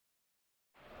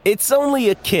It's only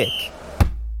a kick,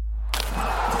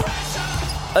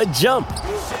 a jump,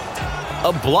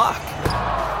 a block.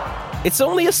 It's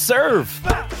only a serve.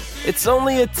 It's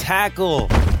only a tackle,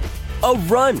 a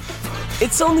run.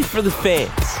 It's only for the fans.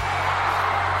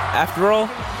 After all,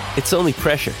 it's only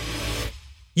pressure.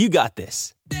 You got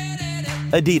this.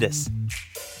 Adidas.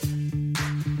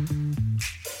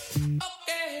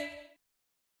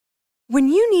 When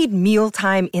you need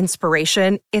mealtime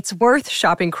inspiration, it's worth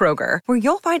shopping Kroger, where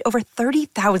you'll find over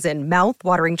 30,000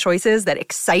 mouth-watering choices that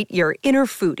excite your inner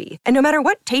foodie. And no matter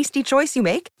what tasty choice you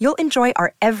make, you'll enjoy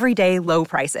our everyday low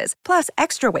prices, plus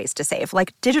extra ways to save,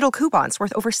 like digital coupons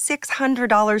worth over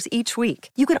 $600 each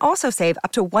week. You can also save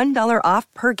up to $1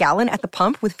 off per gallon at the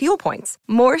pump with fuel points.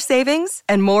 More savings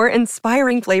and more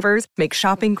inspiring flavors make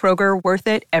shopping Kroger worth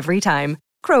it every time.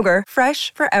 Kroger,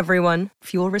 fresh for everyone.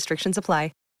 Fuel restrictions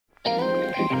apply. All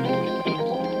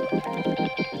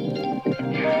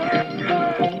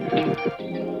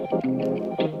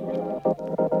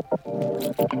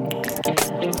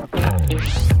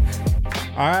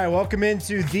right, welcome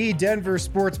into the Denver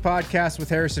Sports Podcast with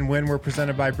Harrison Wynn. We're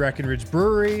presented by Breckenridge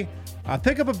Brewery.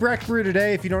 Pick up a Breck Brew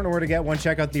today. If you don't know where to get one,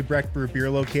 check out the Breck Brew beer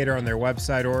locator on their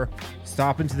website or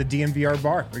stop into the DNVR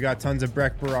bar. We got tons of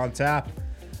Breck Brew on tap.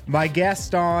 My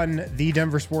guest on the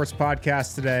Denver Sports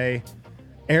Podcast today,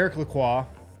 Eric Lacroix,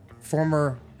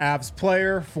 former Avs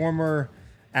player, former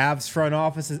Avs front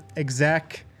office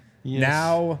exec,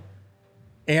 now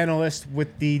analyst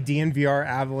with the DNVR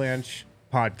Avalanche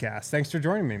podcast. Thanks for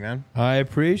joining me, man. I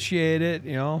appreciate it.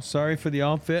 Sorry for the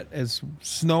outfit. It's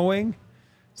snowing.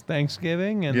 It's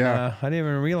Thanksgiving, and I didn't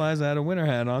even realize I had a winter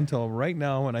hat on until right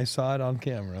now when I saw it on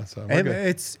camera. So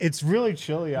it's really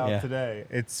chilly out today.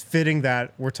 It's fitting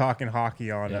that we're talking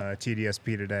hockey on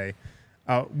TDSP today.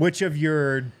 Which of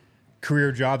your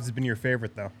career jobs has been your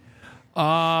favorite, though?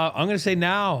 I'm going to say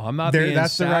now. I'm not being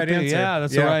That's sappy. the right answer. Yeah,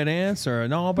 that's the right answer.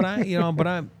 No, but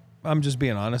I'm just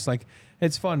being honest. Like,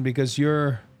 it's fun because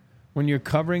when you're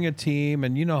covering a team,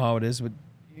 and you know how it is with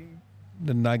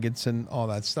the Nuggets and all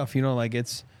that stuff.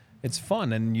 It's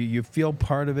fun, and you feel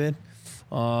part of it.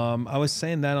 I was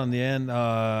saying that at the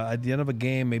end of a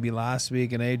game, maybe last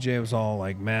week, and AJ was all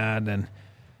like mad, and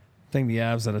I think the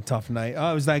Avs had a tough night.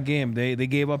 Oh, it was that game. They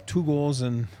gave up 2 goals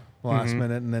in the last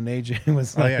minute, and then AJ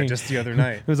was like... just the other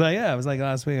night. It was like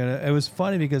last week. And it was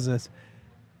funny because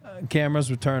cameras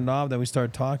were turned off, then we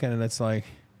started talking, and it's like,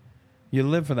 you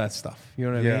live for that stuff.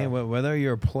 You know what I mean? Whether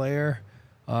you're a player,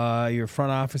 you're a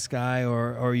front office guy,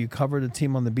 or you cover the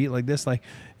team on the beat like this, like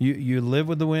you live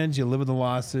with the wins, you live with the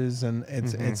losses, and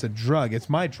it's a drug. It's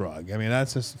my drug. I mean,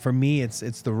 that's just, for me,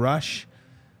 it's the rush.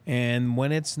 And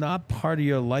when it's not part of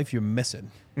your life, you miss it.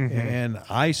 And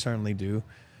I certainly do.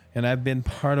 And I've been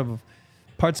parts of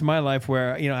my life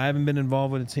where, I haven't been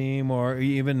involved with a team, or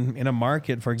even in a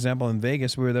market. For example, in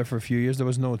Vegas, we were there for a few years. There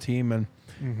was no team, and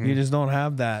you just don't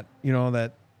have that,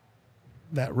 that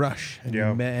rush.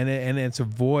 And, and it's a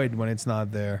void when it's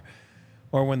not there,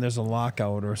 or when there's a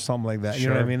lockout or something like that. You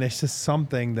know what I mean? It's just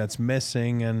something that's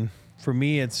missing. And for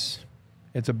me, it's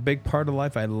a big part of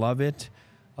life. I love it.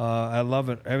 I love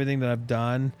it, everything that I've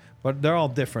done, but they're all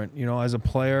different. As a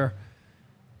player,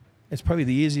 it's probably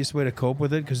the easiest way to cope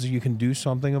with it because you can do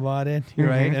something about it,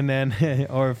 right? And then,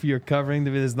 or if you're covering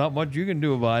there's not much you can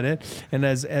do about it. And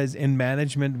as in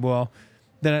management, well,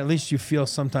 then at least you feel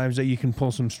sometimes that you can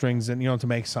pull some strings and to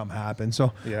make something happen.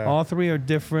 So all 3 are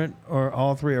different, or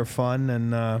all 3 are fun,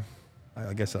 and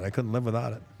like I said, I couldn't live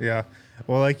without it. Yeah.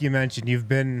 Well, like you mentioned, you've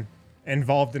been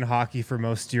involved in hockey for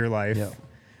most of your life. Yeah.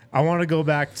 I want to go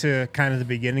back to kind of the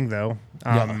beginning, though.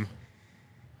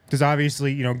 Because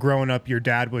obviously, growing up, your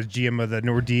dad was GM of the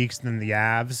Nordiques, then the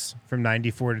Avs from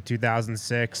 94 to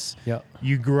 2006. Yeah.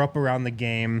 You grew up around the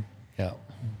game. Yeah.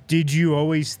 Did you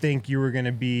always think you were going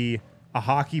to be a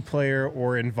hockey player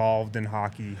or involved in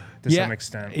hockey to some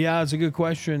extent? Yeah, it's a good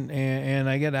question. And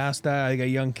I get asked that. I got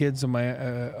young kids of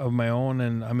my own,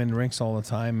 and I'm in rinks all the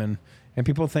time. And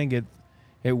people think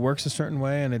it works a certain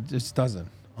way, and it just doesn't.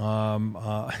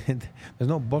 There's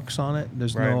no books on it.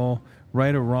 There's no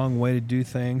right or wrong way to do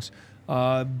things.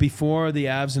 Before the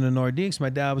Avs and the Nordiques, my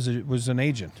dad was an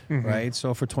agent, right?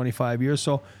 So for 25 years.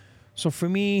 So for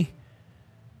me,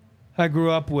 I grew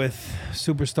up with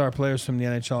superstar players from the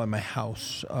NHL in my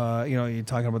house. You're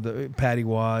talking about the Patty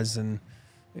Waz and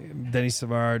Denis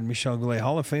Savard, Michel Goulet,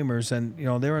 Hall of Famers, and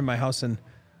they were in my house. And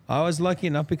I was lucky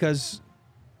enough because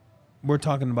we're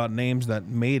talking about names that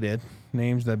made it,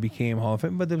 names that became Hall of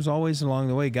Fame, but there was always along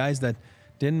the way guys that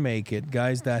didn't make it,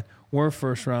 guys that were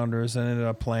first rounders and ended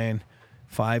up playing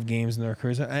 5 games in their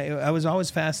careers. I was always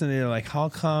fascinated, like, how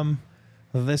come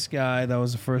this guy that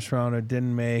was a first rounder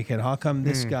didn't make it? How come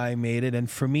this guy made it? And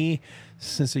for me,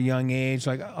 since a young age,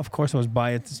 like, of course I was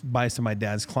biased to my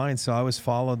dad's clients, so I always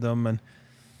followed them and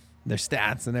their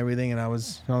stats and everything, and I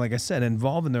was, like I said,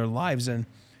 involved in their lives. And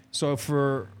so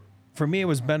for me, it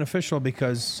was beneficial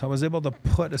because I was able to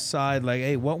put aside, like,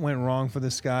 hey, what went wrong for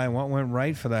this guy and what went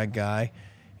right for that guy.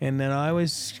 And then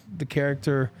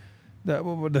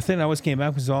the thing I always came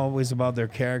back was always about their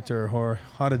character or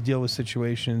how to deal with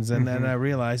situations. And then I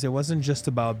realized it wasn't just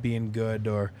about being good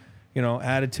or,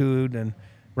 attitude, and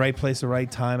right place at the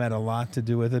right time had a lot to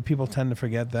do with it. People tend to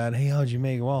forget that. Hey, how'd you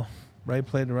make it? Well, right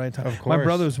play at the right time. Of course. My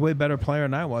brother was a way better player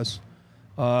than I was.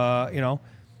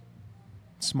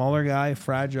 Smaller guy,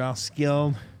 fragile,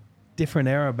 skilled, different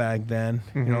era back then.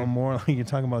 More like you're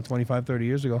talking about 25, 30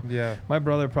 years ago. Yeah. My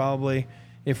brother probably,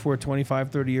 if we're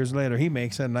 25, 30 years later, he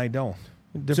makes it and I don't.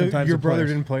 Different types your of brother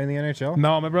players. Didn't play in the NHL?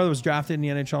 No, my brother was drafted in the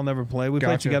NHL, never played. We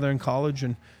played together in college.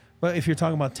 But if you're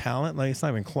talking about talent, like, it's not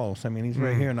even close. I mean, he's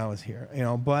right here and I was here.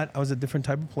 But I was a different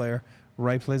type of player,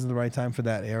 right place at the right time for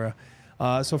that era.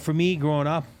 So for me, growing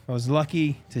up, I was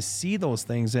lucky to see those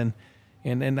things, and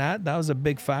that was a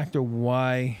big factor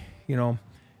why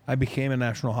I became a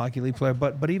National Hockey League player.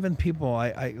 But even people,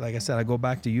 I like I said, I go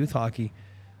back to youth hockey.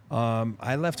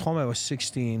 I left home. I was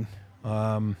 16.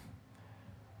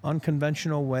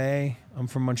 Unconventional way. I'm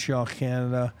from Montreal,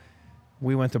 Canada.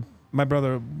 My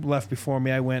brother left before me.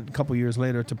 I went a couple years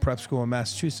later to prep school in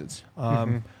Massachusetts.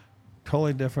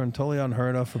 Totally different, totally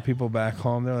unheard of for people back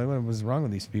home. They're like, what was wrong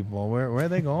with these people? Where are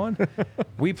they going?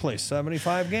 We play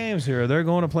 75 games here. They're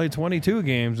going to play 22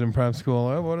 games in prep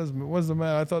school. What's the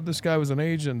matter? I thought this guy was an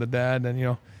agent, the dad. And,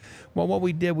 well, what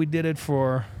we did it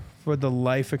for the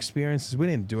life experiences. We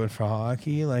didn't do it for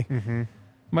hockey. Like,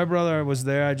 my brother was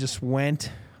there. I just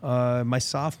went. My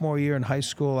sophomore year in high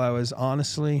school, I was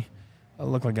honestly, I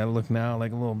look like I look now,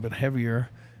 like a little bit heavier.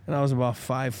 And I was about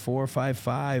 5'4",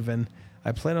 5'5", and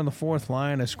I played on the fourth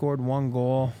line. I scored 1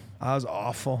 goal. I was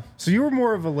awful. So you were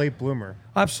more of a late bloomer.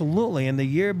 Absolutely. And the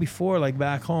year before, like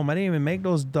back home, I didn't even make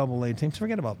those AA teams.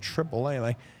 Forget about AAA.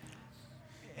 Like,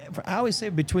 I always say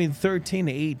between 13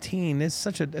 to 18, it's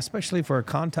especially for a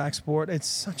contact sport, it's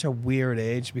such a weird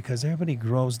age because everybody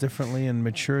grows differently and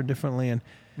mature differently. And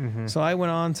so I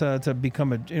went on to become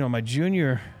my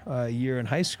junior year in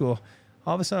high school.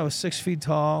 All of a sudden I was 6 feet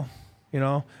tall.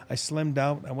 I slimmed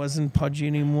out. I wasn't pudgy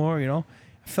anymore, I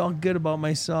felt good about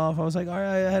myself. I was like, all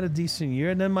right, I had a decent year.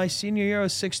 And then my senior year, I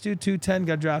was 6'2", 210,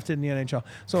 got drafted in the NHL.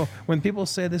 So when people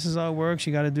say this is how it works,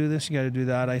 you got to do this, you got to do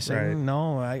that, I say,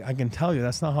 no, I can tell you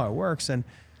that's not how it works. And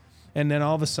then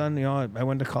all of a sudden, I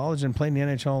went to college and played in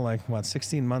the NHL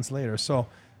 16 months later. So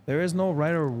there is no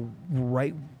right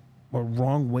or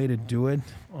wrong way to do it.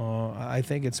 I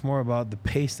think it's more about the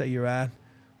pace that you're at.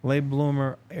 Late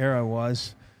bloomer era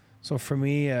was. So for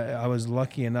me, I was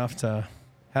lucky enough to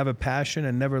have a passion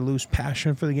and never lose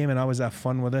passion for the game and always have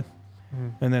fun with it.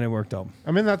 And then it worked out.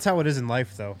 I mean, that's how it is in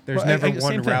life, though. There's never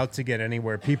one route to get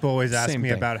anywhere. People always ask me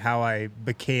about how I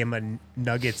became a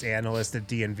Nuggets analyst at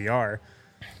DNVR.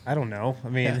 I don't know. I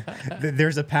mean,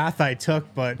 there's a path I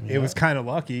took, but it was kind of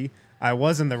lucky. I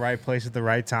was in the right place at the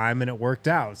right time, and it worked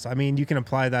out. So, I mean, you can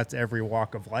apply that to every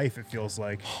walk of life, it feels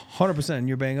like. 100%.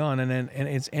 You're bang on. And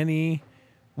it's any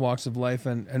walks of life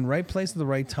and right place at the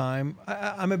right time.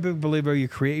 I'm a big believer you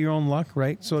create your own luck,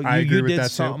 right? So I agree with that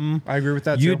too. I agree with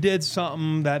that too. You did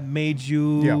something that made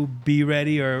you be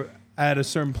ready or at a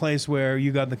certain place where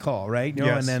you got the call, right?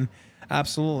 Yes. And then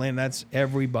absolutely, and that's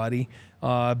everybody.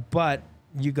 But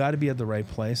you got to be at the right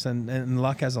place, and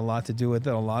luck has a lot to do with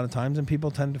it a lot of times, and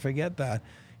people tend to forget that.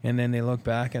 And then they look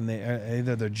back and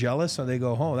either they're jealous or they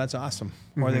go, oh, that's awesome.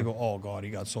 Or they go, oh, God,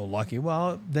 he got so lucky.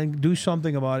 Well, then do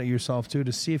something about it yourself, too,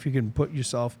 to see if you can put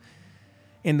yourself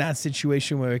in that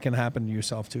situation where it can happen to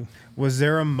yourself, too. Was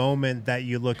there a moment that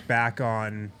you look back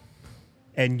on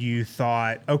and you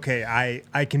thought, okay,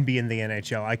 I can be in the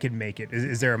NHL. I can make it.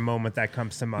 Is there a moment that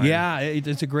comes to mind? Yeah,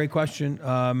 it's a great question.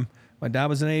 My dad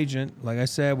was an agent. Like I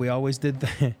said, we always did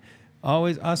that.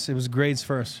 Always us. It was grades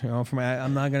first. For me,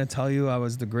 I'm not going to tell you I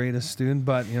was the greatest student,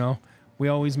 but we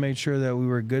always made sure that we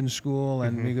were good in school,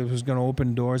 and it was going to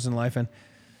open doors in life. And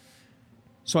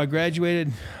so I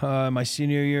graduated my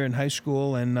senior year in high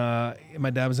school, and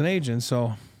my dad was an agent.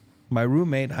 So my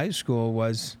roommate in high school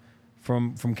was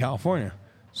from California.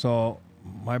 So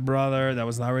my brother, that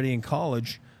was already in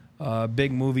college,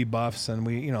 big movie buffs, and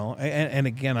we, and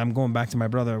again, I'm going back to my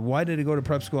brother. Why did he go to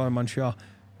prep school in Montreal?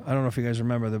 I don't know if you guys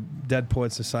remember the Dead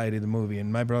Poets Society, the movie,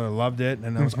 and my brother loved it,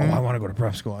 and I was, I want to go to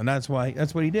prep school, and that's what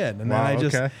he did. And then I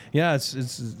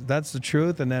just, that's the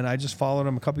truth. And then I just followed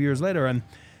him a couple years later, and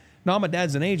now my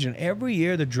dad's an agent. Every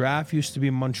year the draft used to be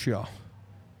in Montreal.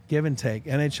 give and take.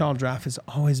 NHL draft has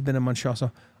always been in Montreal.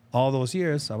 So all those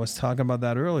years, I was talking about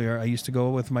that earlier, I used to go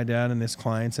with my dad and his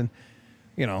clients and,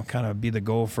 kind of be the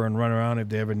gopher and run around if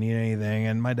they ever need anything.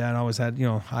 And my dad always had,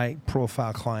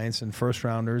 high-profile clients and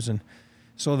first-rounders. And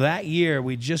so that year,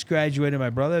 we just graduated. My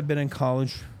brother had been in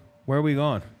college. Where are we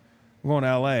going? We're going to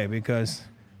L.A. because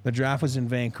the draft was in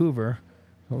Vancouver.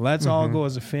 So let's all go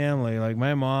as a family. Like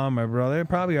my mom, my brother,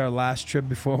 probably our last trip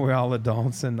before we're all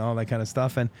adults and all that kind of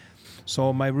stuff. And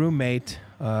so my roommate,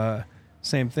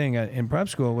 same thing in prep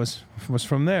school, was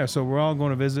from there. So we're all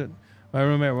going to visit my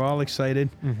roommate. We're all excited.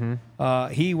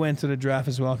 He went to the draft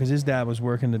as well because his dad was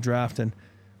working the draft. And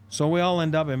so we all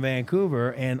end up in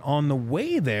Vancouver. And on the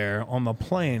way there on the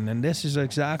plane, and this is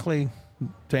exactly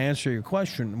to answer your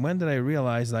question, when did I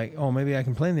realize, maybe I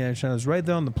can play in the NHL? I was right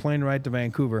there on the plane ride to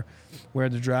Vancouver where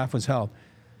the draft was held.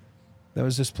 There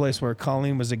was this place where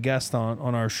Colleen was a guest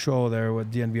on our show there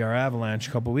with DNVR Avalanche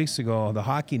a couple of weeks ago, the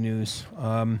hockey news.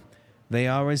 They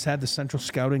always had the central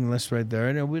scouting list right there.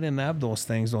 And we didn't have those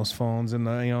things, those phones and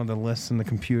the lists and the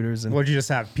computers. And What'd you just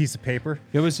have, a piece of paper?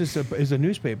 It was just a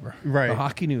newspaper. Right. The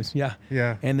hockey news, yeah.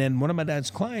 Yeah. And then one of my dad's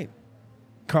clients,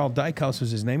 Carl Dykhouse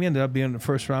was his name. He ended up being the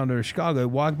first rounder of Chicago. I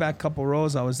walked back a couple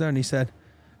rows. I was there, and he said,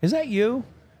 "Is that you?"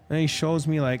 And he shows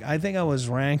me, I think I was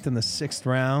ranked in the 6th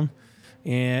round.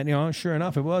 And, sure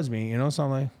enough, it was me. So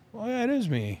I'm like, "Oh, yeah, it is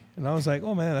me." And I was like,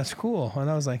 "Oh, man, that's cool."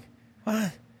 And I was like,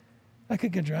 "What? I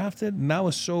could get drafted?" And that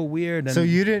was so weird. And so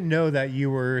you didn't know that you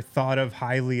were thought of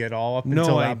highly at all up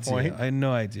until that point? I had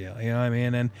no idea. You know what I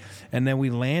mean? And then we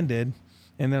landed.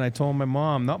 And then I told my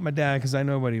mom, not my dad, because I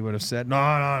know what he would have said. No,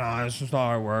 that's just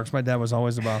not how it works. My dad was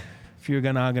always about, if you're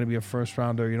not going to be a first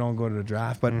rounder, you don't go to the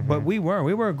draft. But we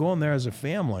were going there as a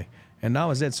family, and that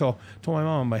was it. So I told my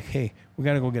mom, I'm like, hey, we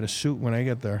got to go get a suit when I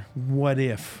get there. What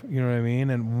if? You know what I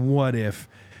mean? And what if?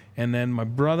 And then my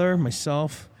brother,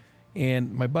 myself,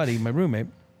 and my buddy, my roommate,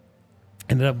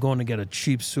 ended up going to get a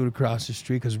cheap suit across the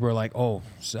street because we're like,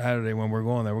 Saturday when we're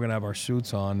going there, we're going to have our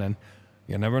suits on, and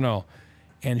you never know.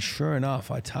 And sure enough,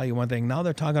 I tell you one thing. Now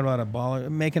they're talking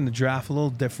about making the draft a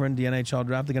little different, the NHL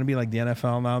draft. They're going to be like the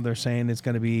NFL now. They're saying it's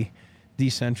going to be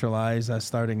decentralized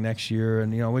starting next year,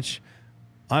 and which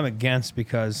I'm against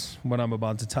because what I'm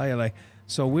about to tell you.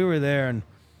 So we were there, and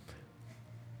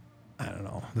I don't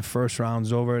know, the first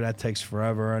round's over. That takes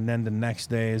forever. And then the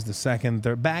next day is the second,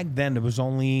 third. Back then, there was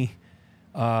only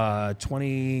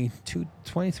 23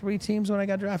 teams when I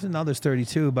got drafted. Now there's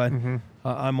 32, but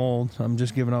I'm old. I'm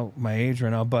just giving out my age right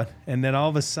now. And then all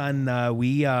of a sudden,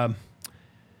 there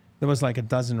was a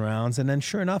dozen rounds. And then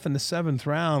sure enough, in the 7th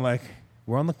round,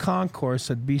 we're on the concourse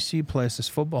at BC Place, this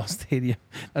football stadium.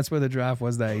 That's where the draft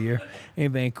was that year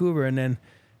in Vancouver.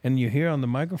 And you hear on the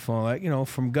microphone,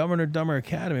 from Governor Dummer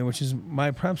Academy, which is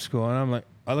my prep school. And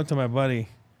I looked at my buddy,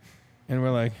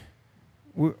 and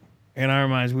in our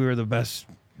minds, we were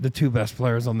the 2 best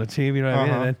players on the team, you know what I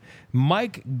mean? And then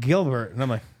Mike Gilbert, and I'm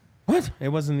like, what? It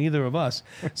wasn't either of us.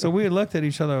 So we looked at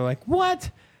each other like, what?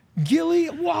 Gilly?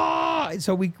 Wow!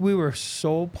 So we were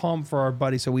so pumped for our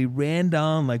buddy. So we ran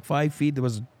down 5 feet. There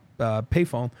was a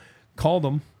payphone, called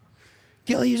him.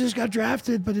 Gilly, you just got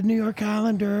drafted by the New York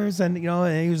Islanders. And,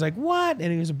 and he was like, what?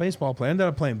 And he was a baseball player. Ended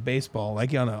up playing baseball,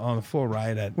 on a full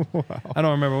ride at, I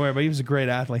don't remember where, but he was a great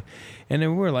athlete. And then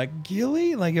we were like,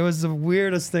 Gilly? It was the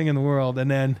weirdest thing in the world.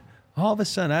 And then all of a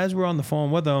sudden, as we're on the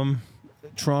phone with him,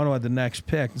 Toronto had the next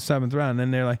pick, the 7th round. And then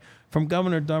they're like, from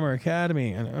Governor Dummer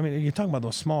Academy. And I mean, you're talking about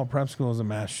those small prep schools in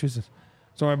Massachusetts.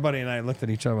 So my buddy and I looked at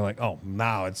each other like, oh,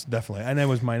 now it's definitely, and that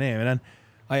was my name. And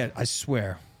then I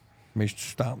swear, may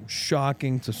stop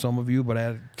shocking to some of you, but I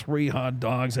had 3 hot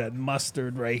dogs, I had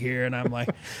mustard right here, and I'm like,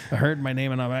 I heard my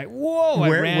name, and I'm like, whoa!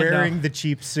 Wearing the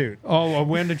cheap suit. Oh, I'm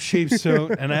wearing the cheap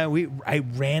suit, and I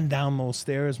ran down those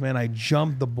stairs, man. I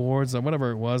jumped the boards, or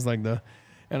whatever it was,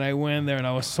 and I went there, and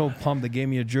I was so pumped. They gave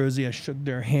me a jersey. I shook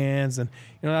their hands, and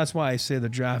that's why I say the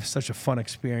draft is such a fun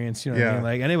experience. You know what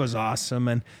I mean? And it was awesome,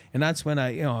 and that's when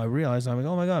I realized, I'm like,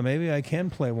 oh my god, maybe I can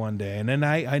play one day. And then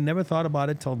I never thought about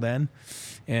it till then.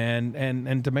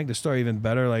 And to make the story even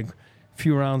better, a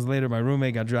few rounds later, my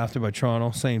roommate got drafted by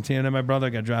Toronto, same team, and then my brother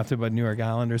got drafted by New York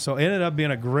Islanders. So it ended up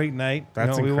being a great night.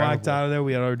 That's we incredible. walked out of there,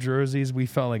 we had our jerseys, we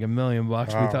felt like $1 million. Wow.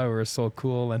 We thought we were so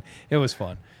cool, and it was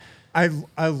fun. I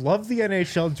love the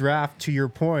NHL draft, to your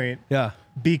point. Yeah.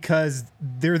 Because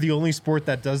they're the only sport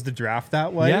that does the draft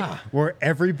that way. Yeah. Where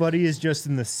everybody is just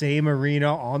in the same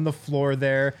arena on the floor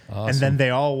there. Awesome. And then they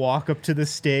all walk up to the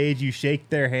stage. You shake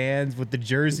their hands with the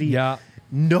jersey. Yeah.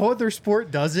 No other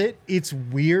sport does it. It's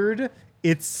weird.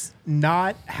 It's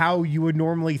not how you would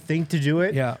normally think to do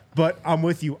it. Yeah. But I'm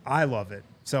with you. I love it.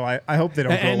 So I hope they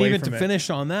don't go and away even from to it. finish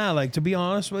on that, like, to be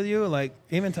honest with you, like,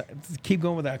 even to keep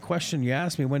going with that question you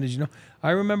asked me, when did you know?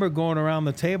 I remember going around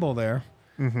the table there,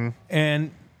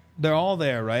 and they're all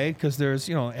there, right? Because there's,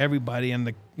 everybody and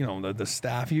the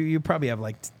staff. You probably have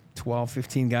like 12,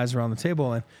 15 guys around the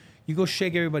table, and you go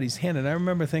shake everybody's hand. And I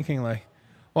remember thinking, like,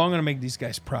 well, I'm going to make these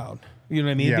guys proud. You know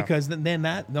what I mean? Yeah. Because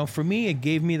then for me, it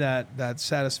gave me that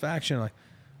satisfaction. Like,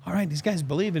 all right, these guys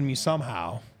believe in me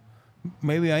somehow.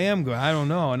 Maybe I am good. I don't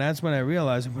know. And that's when I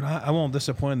realized, but I won't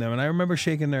disappoint them. And I remember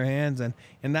shaking their hands, and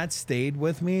that stayed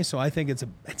with me. So I think it's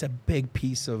a big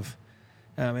piece of,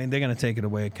 I mean, they're going to take it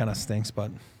away. It kind of stinks, but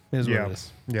it is what it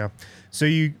is. Yeah. So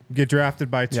you get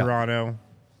drafted by Toronto.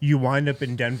 You wind up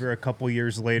in Denver a couple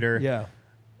years later. Yeah.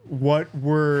 What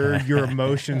were your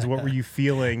emotions? What were you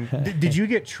feeling? Did you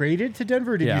get traded to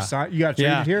Denver? Did you sign? You got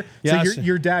traded here? Yeah. So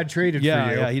your dad traded for you.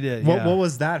 Yeah, he did. What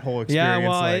was that whole experience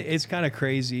like? It's kind of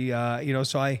crazy.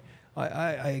 So I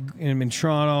am in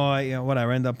Toronto.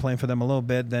 I end up playing for them a little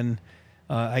bit. Then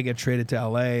I get traded to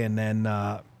LA, and then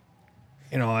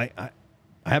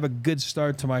I have a good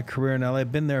start to my career in LA.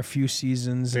 I've been there a few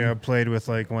seasons. Yeah, played with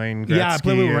like Wayne Gretzky. Yeah, I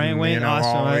played with Wayne.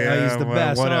 Awesome. He's the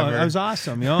best. Whatever. I was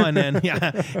awesome, and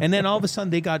then all of a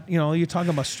sudden they got, you're talking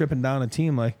about stripping down a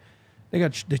team, like they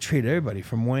traded everybody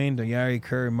from Wayne to Yari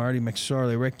Curry, Marty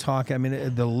McSorley, Rick Talk. I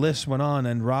mean, the list went on.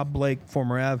 And Rob Blake,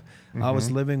 former Av, I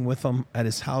was living with him at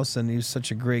his house, and he was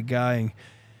such a great guy.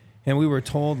 And we were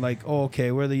told, like, oh,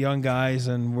 okay, we're the young guys,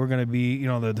 and we're going to be,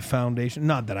 the foundation.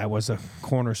 Not that I was a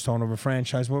cornerstone of a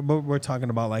franchise, but we're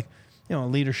talking about, like,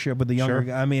 leadership with the younger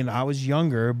guys. I mean, I was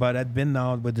younger, but I'd been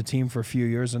now with the team for a few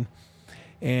years.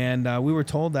 And we were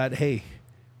told that, hey,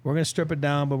 we're going to strip it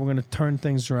down, but we're going to turn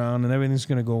things around, and everything's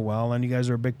going to go well. And you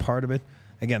guys are a big part of it.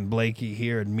 Again, Blakey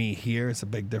here and me here. It's a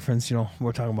big difference.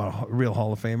 We're talking about a real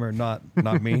Hall of Famer,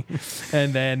 not me.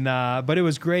 And then, but it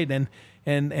was great.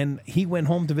 And he went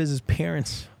home to visit his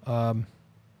parents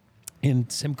in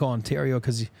Simcoe, Ontario,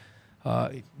 because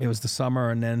it was the summer.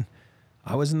 And then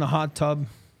I was in the hot tub.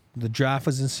 The draft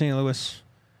was in St. Louis.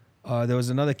 There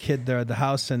was another kid there at the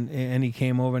house, and he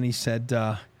came over and he said,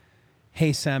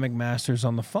 hey, Sam McMaster's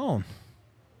on the phone,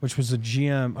 which was our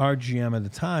GM at the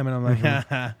time. And I'm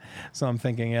like, so I'm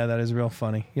thinking, yeah, that is real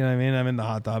funny. You know what I mean? I'm in the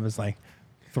hot tub. It's like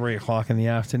 3 o'clock in the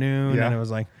afternoon, and it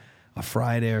was like a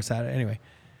Friday or Saturday. Anyway.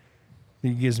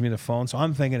 He gives me the phone, so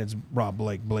I'm thinking it's Rob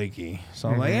Blakey. So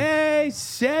I'm like, hey,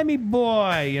 Sammy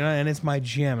boy, and it's my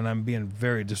GM, and I'm being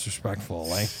very disrespectful.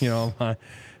 Like,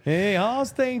 hey, how's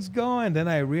things going? Then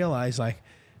I realize, like,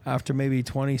 after maybe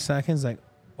 20 seconds, like,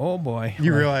 oh boy.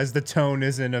 You realize the tone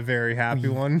isn't a very happy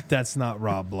one. That's not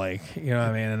Rob Blake. You know what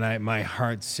I mean? And my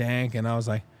heart sank, and I was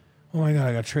like, oh my God,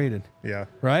 I got traded. Yeah.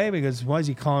 Right? Because why is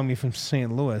he calling me from St.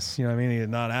 Louis? You know what I mean? He's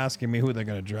not asking me who they're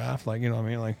going to draft. Like, you know what I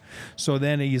mean? Like, so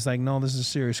then he's like, no, this is a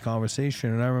serious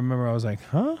conversation. And I remember I was like,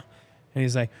 huh? And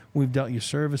he's like, we've dealt your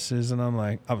services. And I'm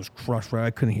like, I was crushed, right?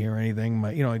 I couldn't hear anything.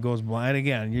 It goes blind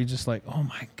again. You're just like, oh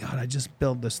my God, I just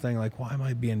built this thing. Like, why am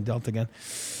I being dealt again?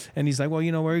 And he's like, well,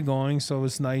 where you're going. So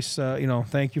it's nice.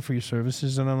 Thank you for your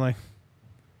services. And I'm like,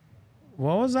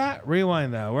 what was that?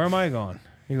 Rewind that. Where am I going?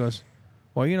 He goes,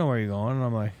 well, you know where you're going. And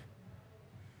I'm like,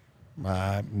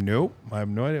 nope, I have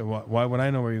no idea. Why would I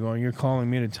know where you're going? You're calling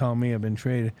me to tell me I've been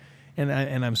traded.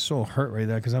 And I'm so hurt right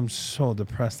there because I'm so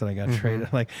depressed that I got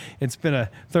traded. Like, it's been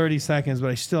 30 seconds, but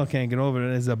I still can't get over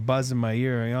it. There's a buzz in my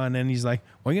ear. And then he's like,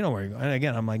 well, you know where you're going. And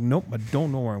again, I'm like, nope, I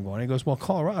don't know where I'm going. He goes, well,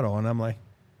 Colorado. And I'm like,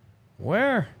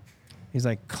 where? He's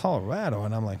like, Colorado.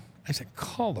 And I'm like, I said,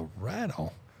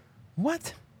 Colorado?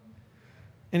 What?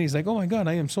 And he's like, oh my God,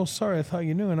 I am so sorry. I thought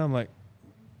you knew. And I'm like,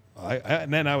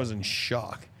 and then I was in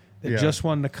shock. They just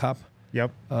won the cup.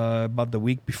 Yep. About the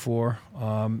week before.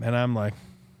 And I'm like,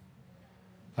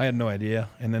 I had no idea.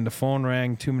 And then the phone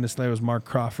rang. 2 minutes later, it was Mark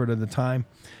Crawford at the time,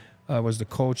 was the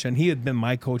coach. And he had been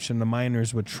my coach in the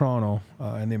minors with Toronto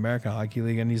in the American Hockey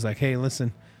League. And he's like, hey,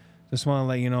 listen, just want to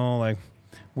let you know, like,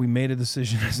 we made a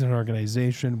decision as an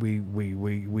organization.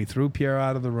 We threw Pierre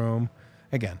out of the room.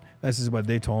 Again, this is what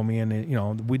they told me.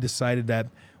 And, we decided that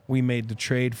we made the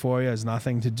trade for you. It has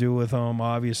nothing to do with him,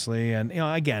 obviously. And,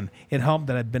 again, it helped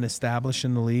that I'd been established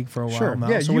in the league for a while now.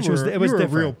 Yeah, so you it was were different. a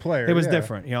real player. It was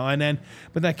different, and then,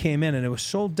 but that came in and it was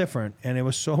so different and it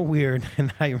was so weird.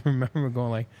 And I remember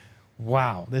going like,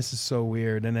 wow, this is so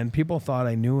weird. And then people thought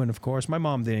I knew. And of course, my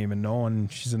mom didn't even know.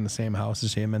 And she's in the same house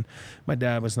as him. And my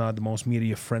dad was not the most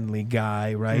media friendly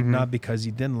guy, right? Not because he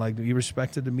didn't like it. He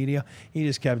respected the media. He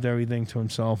just kept everything to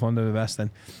himself under the vest. And,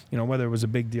 whether it was a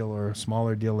big deal or a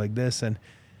smaller deal like this. And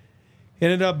it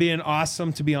ended up being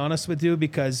awesome, to be honest with you,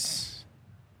 because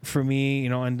for me,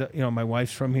 and my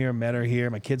wife's from here, met her here.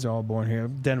 My kids are all born here.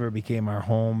 Denver became our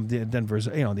home. Denver's,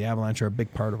 the Avalanche are a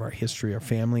big part of our history, our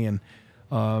family, and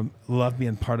love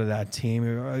being part of that team.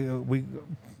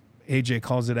 AJ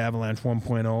calls it Avalanche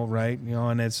 1.0, right?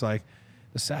 And it's like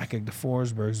the Sakic, the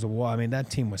Forsbergs, the Wall. I mean, that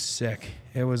team was sick.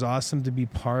 It was awesome to be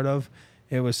part of.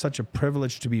 It was such a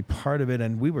privilege to be part of it,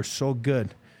 and we were so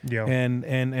good. Yeah.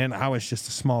 And I was just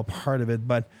a small part of it,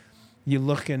 but you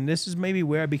look, and this is maybe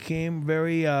where I became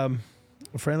very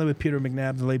friendly with Peter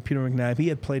McNabb, the late Peter McNabb. He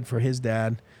had played for his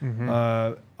dad,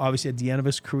 obviously at the end of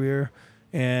his career,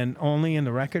 and only in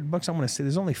the record books, I'm going to say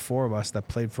there's only 4 of us that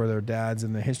played for their dads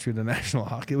in the history of the National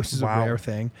Hockey, which is a rare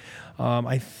thing.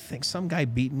 I think some guy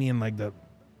beat me in like the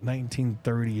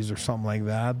 1930s or something like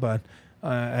that, but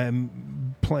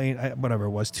I'm playing, whatever it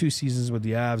was, 2 seasons with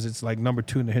the Avs. It's like number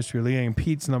 2 in the history of the league, and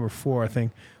Pete's number 4, I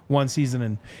think, 1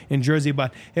 season in Jersey.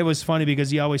 But it was funny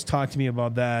because he always talked to me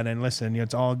about that, and listen,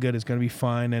 it's all good, it's going to be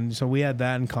fine. And so we had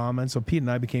that in common. So Pete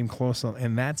and I became close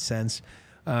in that sense.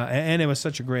 And it was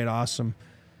such a great, awesome,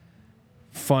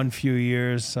 fun few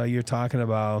years. You're talking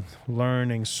about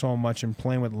learning so much and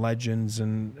playing with legends,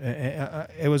 and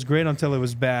it was great until it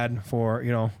was bad for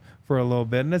a little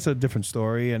bit, and that's a different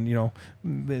story. And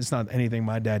it's not anything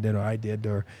my dad did or I did,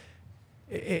 or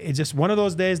it's just one of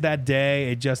those days. That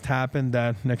day, it just happened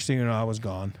that next thing you know, I was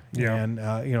gone. Yeah,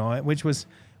 and which was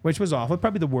awful.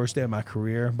 Probably the worst day of my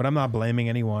career. But I'm not blaming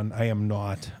anyone. I am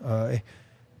not.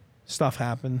 Stuff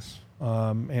happens.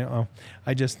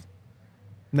 I just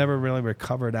never really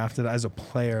recovered after that as a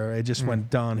player. It just went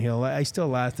downhill. I still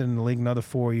lasted in the league another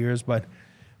 4 years, but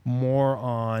more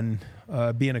on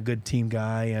being a good team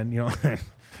guy, and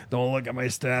don't look at my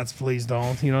stats, please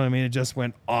don't. You know what I mean? It just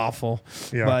went awful.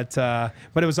 Yeah.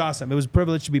 But it was awesome. It was a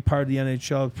privilege to be part of the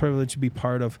NHL. A privilege to be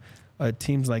part of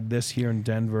teams like this here in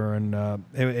Denver, and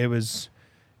it was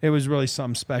really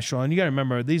something special. And you got to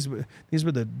remember, these were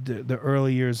the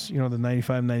early years. The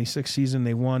 95-96 season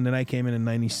they won. Then I came in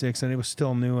 96, and it was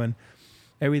still new, and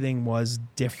everything was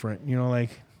different.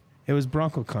 Like it was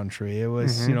Bronco country. It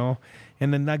was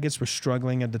and the Nuggets were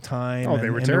struggling at the time. Oh, they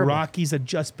were and terrible. The Rockies had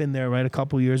just been there, right, a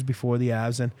couple years before the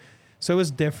Avs, and so it was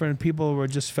different. People were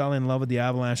just fell in love with the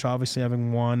Avalanche, obviously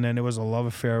having won, and it was a love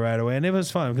affair right away. And it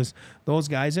was fun because those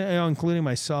guys, including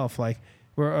myself, like,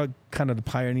 we're kind of the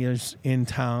pioneers in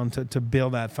town to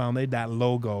build that foundation, that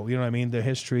logo. You know what I mean? The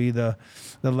history, the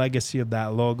legacy of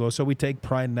that logo. So we take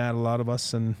pride in that, a lot of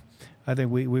us, and I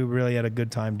think we really had a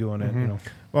good time doing it.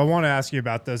 Well, I want to ask you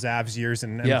about those Avs years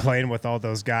and playing with all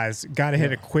those guys. Got to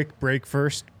hit a quick break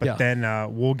first, but then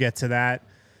we'll get to that.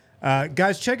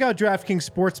 Guys, check out DraftKings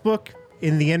Sportsbook.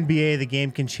 In the NBA, the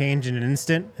game can change in an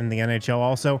instant, and the NHL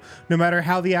also. No matter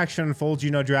how the action unfolds,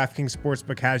 DraftKings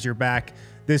Sportsbook has your back.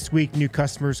 This week, new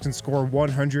customers can score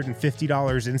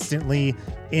 $150 instantly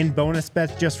in bonus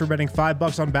bets just for betting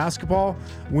 $5 on basketball.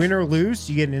 Win or lose,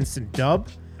 you get an instant dub.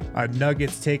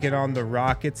 Nuggets taking on the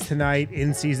Rockets tonight,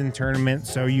 in-season tournament,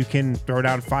 so you can throw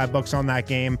down $5 on that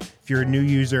game. If you're a new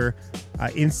user,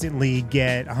 instantly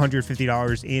get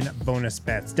 $150 in bonus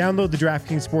bets. Download the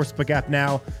DraftKings Sportsbook app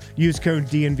now. Use code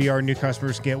DNVR. New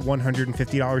customers get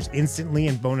 $150 instantly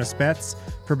in bonus bets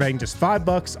for betting just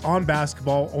 $5 on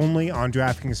basketball, only on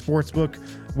DraftKings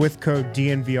Sportsbook with code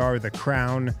DNVR. The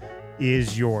crown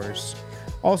is yours.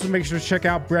 Also, make sure to check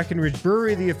out Breckenridge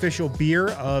Brewery, the official beer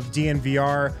of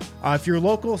DNVR. If you're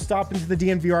local, stop into the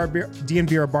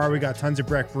DNVR bar. We got tons of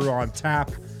Breck Brew on tap.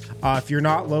 If you're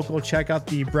not local, check out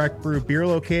the Breck Brew beer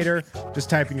locator. Just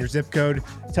type in your zip code.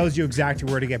 It tells you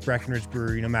exactly where to get Breckenridge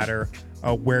Brewery, no matter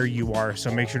where you are.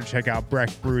 So make sure to check out Breck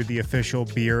Brew, the official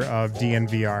beer of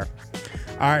DNVR.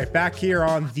 All right, back here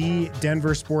on the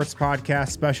Denver Sports Podcast,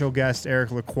 special guest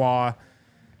Eric Lacroix.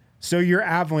 So your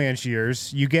Avalanche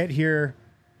years, you get here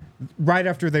right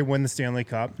after they win the Stanley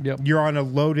Cup. Yep. You're on a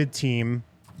loaded team.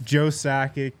 Joe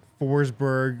Sakic,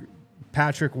 Forsberg,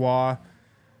 Patrick Waugh.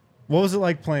 What was it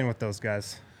like playing with those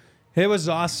guys? It was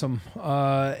awesome.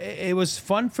 It was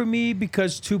fun for me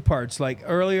because 2 parts. Like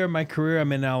earlier in my career,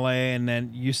 I'm in LA, and then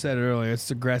you said it earlier, it's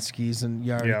the Gretzkys and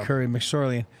Yari, Curry,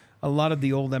 McSorley. A lot of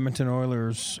the old Edmonton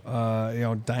Oilers,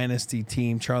 dynasty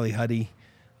team, Charlie Huddy.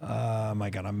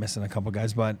 My God, I'm missing a couple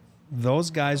guys, but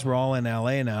those guys were all in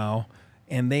LA now.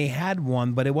 And they had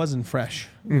one, but it wasn't fresh.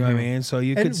 You know what I mean? So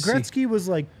you could see. Gretzky was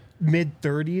like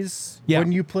mid-30s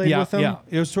when you played with him? Yeah,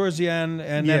 it was towards the end.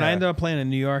 And then I ended up playing in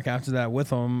New York after that with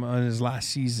him on his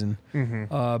last season.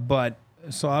 But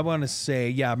so I want to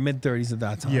say, mid-30s at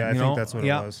that time. Yeah, I think that's what it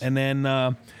was. And then,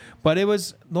 but it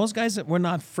was those guys that were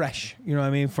not fresh, you know what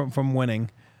I mean, from winning.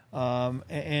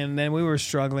 And then we were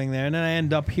struggling there. And then I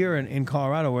ended up here in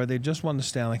Colorado where they just won the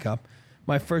Stanley Cup.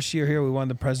 my first year here, we won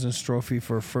the President's Trophy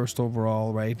for first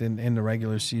overall, right, in the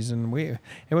regular season.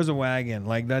 It was a wagon.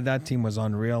 Like, that team was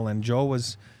unreal. And Joe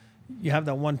was, you have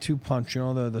that 1-2 punch, you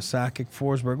know, the Sakic,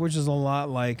 Forsberg, which is a lot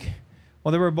like,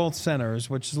 well, they were both centers,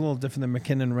 which is a little different than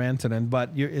McKinnon, Rantanen, but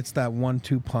it's that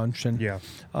 1-2 punch. And,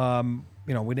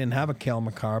 you know, we didn't have a Cale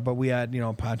Makar, but we had, you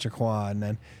know, Lacroix and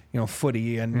then, you know,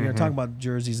 Footy, and you're talking about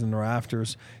jerseys and the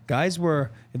rafters. Guys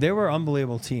they were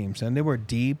unbelievable teams, and they were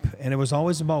deep, and it was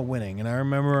always about winning. And I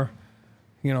remember,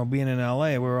 you know, being in LA,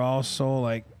 we were all so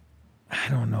like, I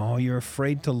don't know, you're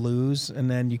afraid to lose,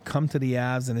 and then you come to the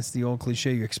Avs, and it's the old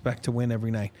cliche, you expect to win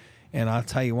every night. And I'll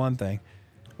tell you one thing,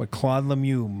 with Claude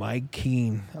Lemieux, Mike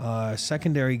Keane,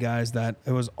 secondary guys, that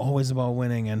it was always about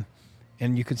winning,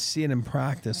 and you could see it in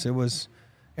practice.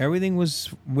 Everything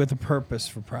was with a purpose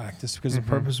for practice, because the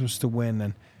purpose was to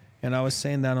win. And I was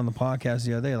saying that on the podcast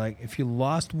the other day, like, if you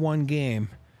lost one game,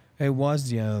 it was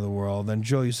the end of the world. And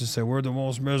Joe used to say, we're the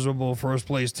most miserable first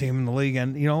place team in the league.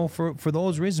 And, you know, for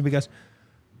those reasons, because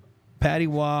Patty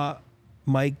Waugh,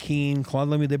 Mike Keane, Claude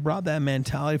Lemieux, they brought that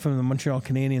mentality from the Montreal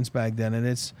Canadiens back then. And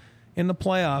it's in the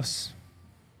playoffs,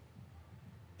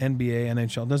 NBA,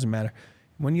 NHL, doesn't matter.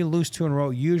 When you lose 2 in a row,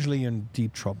 usually you're in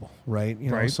deep trouble, right? You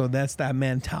know, so that's that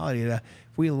mentality that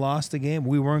if we lost a game,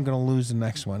 we weren't going to lose the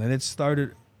next one. And it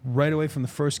started right away from the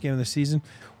first game of the season.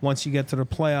 Once you get to the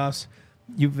playoffs,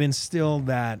 you've instilled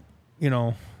that, you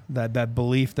know, that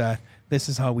belief that this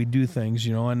is how we do things,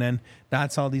 you know, and then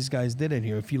that's how these guys did it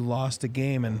here. If you lost a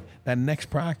game and that next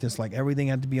practice, like, everything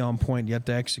had to be on point, you had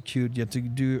to execute, you had to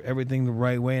do everything the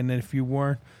right way, and then if you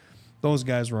weren't, those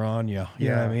guys were on you. You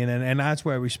know what I mean? And that's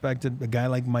why I respected a guy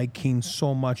like Mike Keane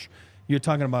so much. You're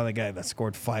talking about a guy that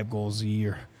scored 5 goals a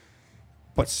year,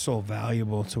 but so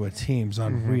valuable to a team. It's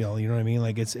unreal. You know what I mean?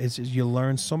 Like, it's you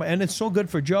learn so much. And it's so good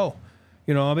for Joe,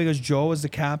 you know, because Joe is the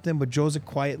captain, but Joe's a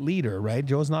quiet leader, right?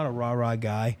 Joe's not a rah-rah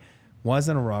guy.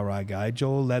 Wasn't a rah-rah guy.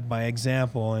 Joe led by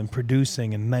example and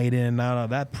producing and night in and out of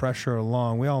that pressure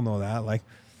along. We all know that, like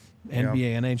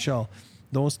NBA, NHL.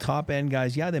 Those top-end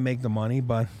guys, they make the money,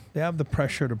 but they have the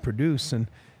pressure to produce. And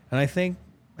I think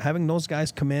having those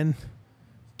guys come in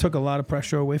took a lot of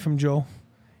pressure away from Joe,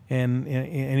 and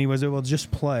he was able to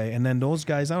just play. And then those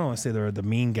guys, I don't want to say they're the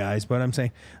mean guys, but I'm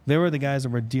saying they were the guys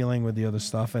that were dealing with the other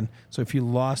stuff. And so if you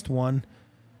lost one,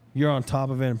 you're on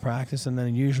top of it in practice, and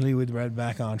then usually we'd right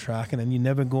back on track, and then you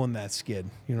never go in that skid.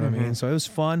 You know what I mean? So it was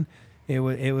fun. It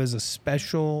was a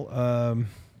special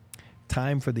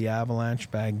time for the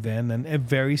Avalanche back then, and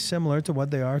very similar to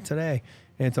what they are today.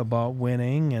 It's about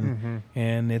winning,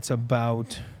 and it's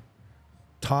about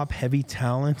top heavy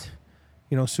talent,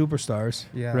 you know, superstars,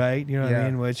 right? You know what I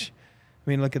mean? Which, I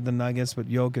mean, look at the Nuggets with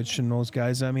Jokic and those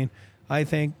guys. I mean, I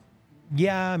think,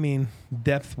 I mean,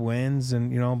 depth wins,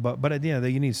 and, you know, but at the end of the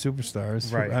day, you need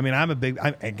superstars, right? I mean, I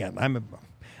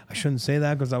shouldn't say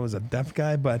that because I was a depth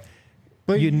guy, but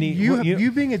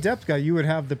you being a depth guy, you would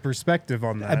have the perspective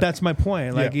on that. That's my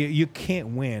point. Like, you can't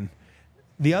win.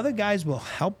 The other guys will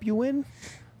help you win.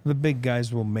 The big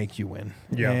guys will make you win.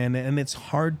 Yeah. And it's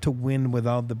hard to win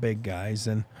without the big guys.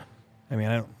 And I mean,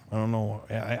 I don't know.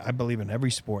 I believe in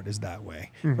every sport is that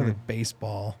way. Whether it's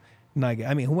baseball,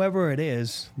 I mean, whoever it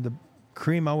is, the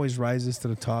cream always rises to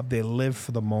the top. They live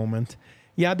for the moment.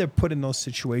 Yeah, they're put in those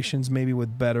situations maybe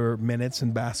with better minutes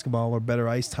in basketball or better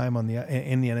ice time in the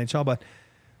NHL, but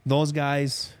those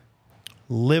guys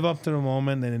live up to the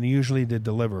moment, and usually they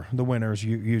deliver. The winners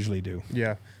usually do.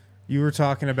 Yeah. You were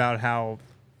talking about how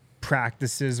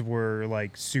practices were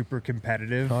like super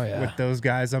competitive with those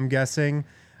guys, I'm guessing.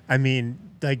 I mean,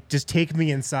 like, just take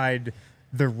me inside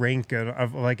the rink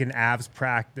of like an Avs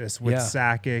practice with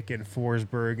Sakic and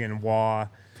Forsberg and Waugh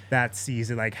that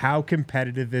season. Like, how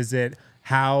competitive is it?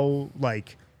 How,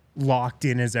 like, locked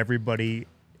in is everybody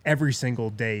every single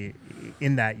day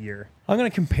in that year? I'm going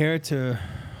to compare it to,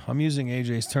 I'm using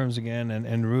AJ's terms again,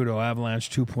 and Rudo, Avalanche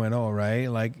 2.0, right?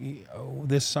 Like,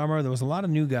 this summer, there was a lot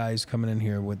of new guys coming in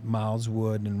here with Miles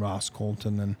Wood and Ross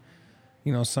Colton, and,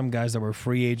 you know, some guys that were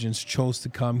free agents chose to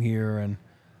come here, and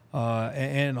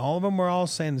all of them were all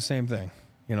saying the same thing,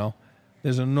 you know.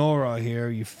 There's an aura here.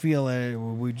 You feel it.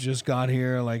 We just got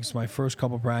here. Like, it's my first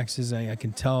couple practices. I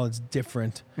can tell it's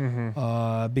different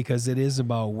because it is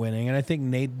about winning. And I think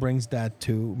Nate brings that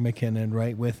to McKinnon,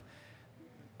 right? With,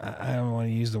 I don't want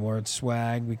to use the word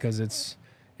swag because it's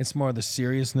more the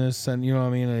seriousness. And, you know what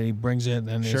I mean? And he brings it,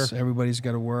 and everybody's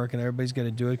got to work, and everybody's got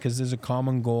to do it because there's a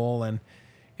common goal. And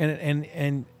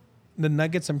the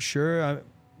Nuggets, I'm sure,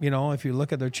 you know, if you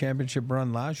look at their championship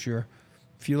run last year,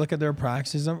 if you look at their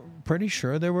practices, I'm pretty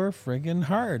sure they were friggin'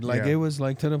 hard. Like, it was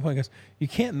like to the point, because you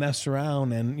can't mess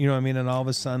around, and, you know what I mean? And all of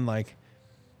a sudden, like,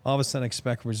 all of a sudden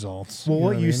expect results. Well,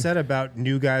 what I you mean? said about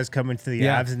new guys coming to the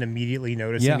Avs and immediately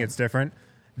noticing it's different,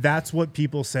 that's what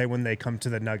people say when they come to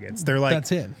the Nuggets. They're like,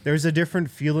 that's it. There's a different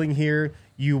feeling here.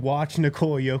 You watch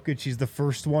Nikola Jokic. He's the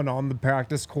first one on the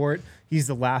practice court. He's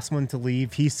the last one to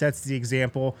leave. He sets the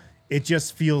example. It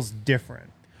just feels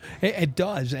different. It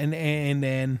does. And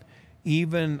then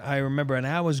even I remember, and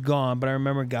I was gone, but I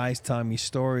remember guys telling me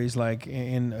stories like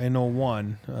in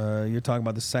 01, you're talking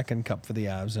about the second cup for the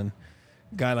Avs, and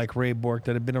a guy like Ray Bork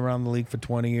that had been around the league for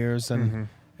 20 years.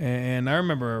 And I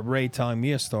remember Ray telling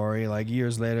me a story like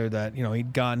years later that,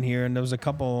 he'd gotten here and there was a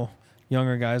couple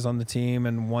younger guys on the team,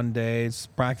 and one day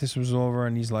practice was over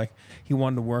and he's like, he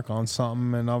wanted to work on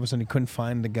something, and all of a sudden he couldn't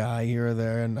find the guy here or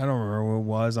there, and I don't remember who it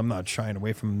was. I'm not shying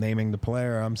away from naming the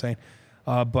player, I'm saying.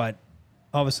 But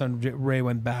all of a sudden Ray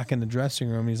went back in the dressing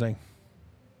room and he's like,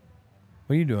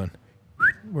 what are you doing?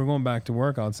 We're going back to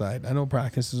work outside. I know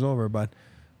practice is over, but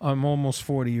I'm almost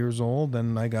 40 years old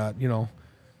and I got,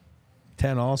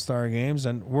 10 all-star games,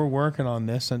 and we're working on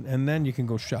this, and then you can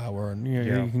go shower and you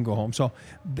can go home. So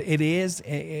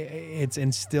it's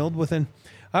instilled within.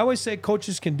 I always say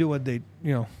coaches can do what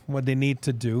they need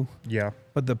to do. Yeah.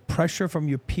 But the pressure from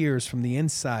your peers from the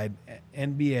inside,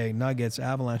 NBA, Nuggets,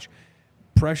 Avalanche,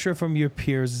 pressure from your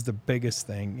peers is the biggest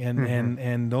thing.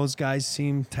 And those guys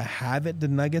seem to have it, the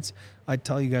Nuggets. I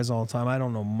tell you guys all the time, I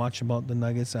don't know much about the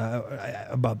Nuggets,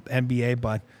 about NBA,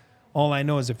 but all I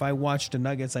know is if I watch the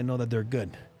Nuggets, I know that they're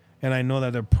good. And I know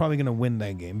that they're probably going to win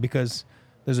that game because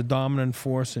there's a dominant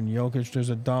force in Jokic. There's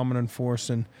a dominant force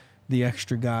in the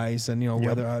extra guys. And,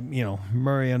 whether,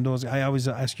 Murray and those. I always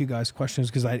ask you guys questions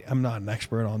because I'm not an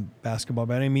expert on basketball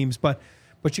by any means. But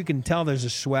you can tell there's a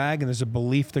swag and there's a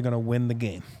belief they're going to win the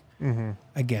game. Mm-hmm.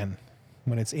 Again,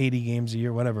 when it's 80 games a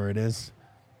year, whatever it is,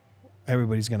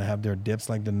 everybody's going to have their dips.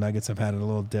 Like the Nuggets have had a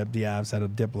little dip. The Avs had a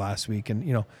dip last week.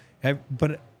 And,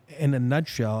 but in a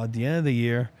nutshell, at the end of the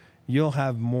year, you'll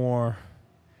have more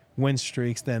win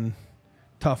streaks than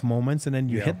tough moments, and then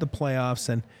you hit the playoffs,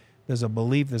 and there's a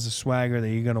belief, there's a swagger that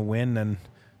you're going to win, and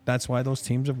that's why those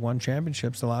teams have won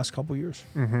championships the last couple of years.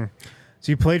 Mm-hmm.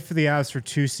 So you played for the Avs for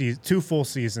two full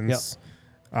seasons,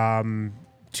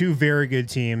 two very good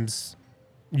teams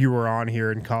you were on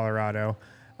here in Colorado.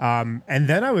 And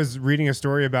then I was reading a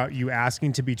story about you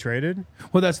asking to be traded.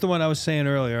 Well, that's the one I was saying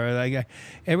earlier. Like,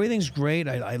 everything's great.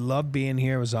 I love being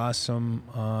here. It was awesome.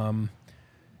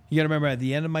 You got to remember, at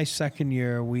the end of my second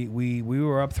year, we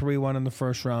were up 3-1 in the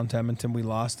first round to Edmonton. We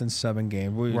lost in 7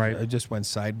 games. It just went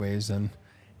sideways. And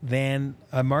then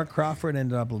Mark Crawford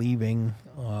ended up leaving.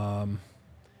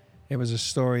 It was a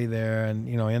story there, and,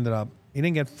 he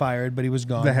didn't get fired, but he was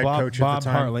gone. The head coach at the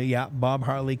time. Hartley. Yeah, Bob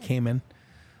Hartley came in.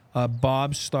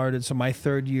 Bob started, so my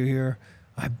third year here,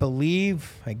 I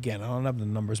believe, again, I don't have the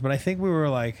numbers, but I think we were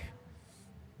like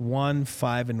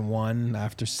 5-1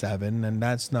 after 7, and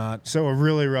that's not... So a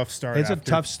really rough start. It's a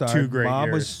tough start. 2 great Bob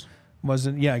years.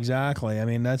 wasn't, yeah, exactly. I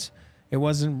mean, it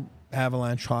wasn't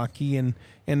Avalanche hockey, and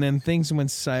then things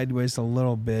went sideways a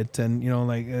little bit,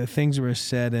 and, things were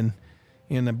said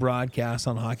in the broadcast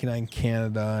on Hockey Night in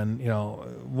Canada, and,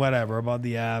 whatever, about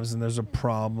the Avs, and there's a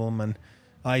problem, and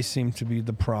I seem to be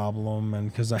the problem,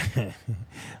 and because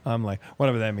I'm like,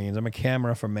 whatever that means. I'm a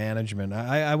camera for management.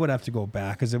 I would have to go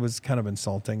back because it was kind of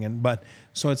insulting, but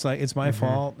so it's like it's my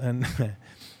fault. And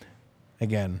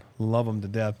again, love them to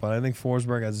death, but I think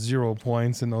Forsberg has 0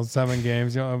 points in those 7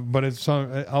 games. But it's all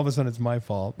of a sudden it's my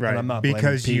fault, right? And I'm not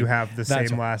because you have the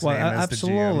same last name as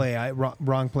absolutely. the GM.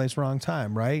 Wrong place, wrong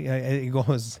time, right? It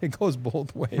goes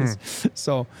both ways.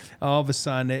 So all of a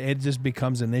sudden it just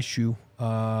becomes an issue.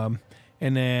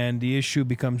 And then the issue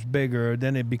becomes bigger.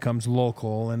 Then it becomes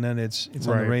local, and then it's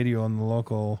on the radio on the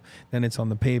local. Then it's on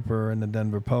the paper and the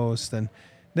Denver Post, and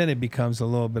then it becomes a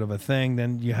little bit of a thing.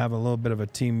 Then you have a little bit of a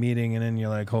team meeting, and then you're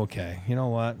like, okay, you know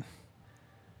what?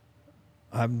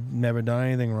 I've never done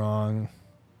anything wrong.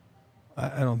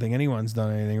 I don't think anyone's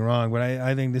done anything wrong, but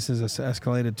I think this has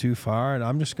escalated too far, and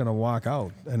I'm just going to walk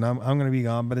out, and I'm going to be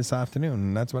gone by this afternoon,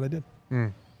 and that's what I did.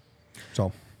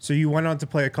 So you went on to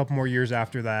play a couple more years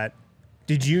after that.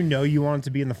 Did you know you wanted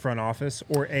to be in the front office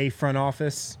or a front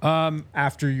office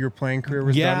after your playing career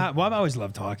was done? Yeah, well, I've always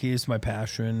loved hockey. It's my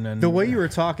passion. And the way you were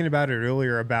talking about it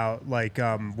earlier about like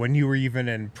when you were even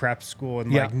in prep school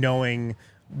and like knowing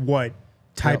what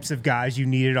types of guys you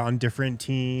needed on different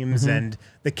teams and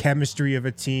the chemistry of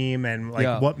a team and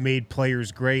like what made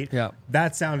players great. Yeah.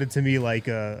 That sounded to me like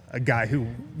a guy who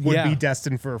would be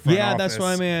destined for a front office. Yeah, that's what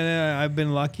I mean. I've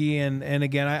been lucky. And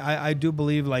again, I do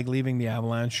believe like leaving the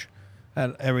Avalanche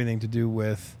had everything to do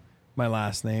with my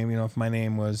last name. If my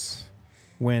name was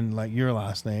Wynn, like your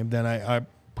last name, then I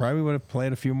probably would have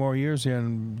played a few more years here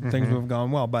and things would have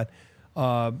gone well. But,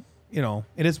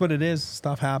 it is what it is.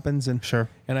 Stuff happens. And Sure.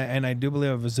 And I do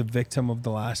believe I was a victim of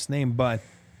the last name. But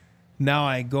now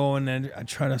I go and I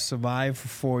try to survive for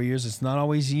 4 years. It's not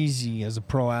always easy as a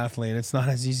pro athlete. It's not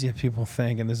as easy as people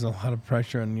think. And there's a lot of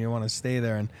pressure and you want to stay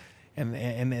there.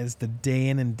 And it's the day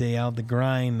in and day out, the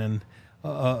grind and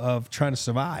of trying to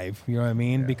survive. You know what I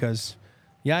mean? Yeah. Because,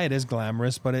 it is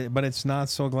glamorous, but it's not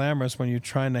so glamorous when you're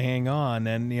trying to hang on.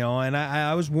 And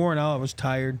I was worn out. I was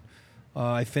tired.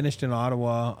 I finished in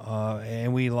Ottawa,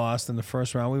 and we lost in the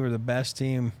first round. We were the best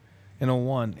team in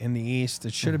 01 in the East.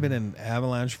 It should have been an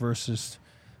Avalanche versus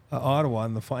Ottawa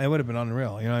in the final. It would have been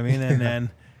unreal. You know what I mean? And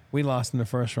then we lost in the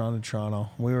first round in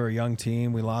Toronto. We were a young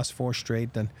team. We lost 4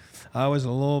 straight. Then I was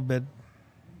a little bit,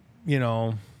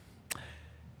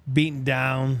 beaten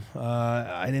down.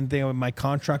 I didn't think my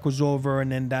contract was over.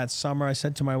 And then that summer, I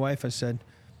said to my wife, I said,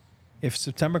 if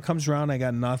September comes around, I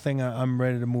got nothing, I'm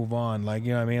ready to move on. Like,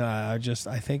 you know what I mean?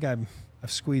 I think I've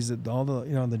squeezed all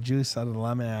the, the juice out of the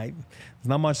lemon. There's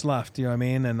not much left, you know what I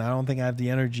mean? And I don't think I have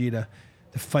the energy to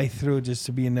fight through just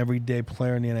to be an everyday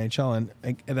player in the NHL.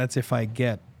 And that's if I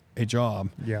get a job.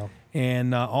 Yeah.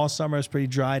 And all summer was pretty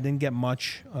dry. I didn't get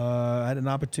much. I had an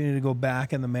opportunity to go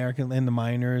back in the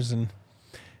minors, and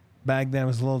back then it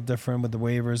was a little different with the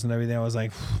waivers and everything. I was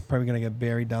like, probably going to get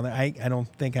buried down there. I don't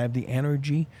think I have the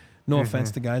energy. No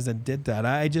offense to guys that did that.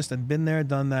 I just had been there,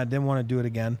 done that, didn't want to do it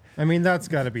again. I mean, that's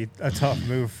got to be a tough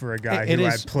move for a guy who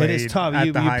had played. It is tough.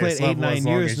 You played 8-9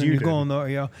 years, and you're going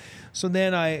there. So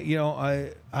then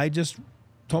I just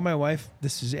told my wife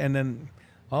this is, and then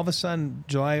all of a sudden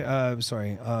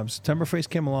September 1st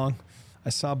came along. I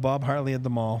saw Bob Hartley at the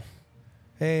mall.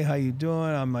 Hey, how you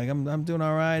doing? I'm like, I'm doing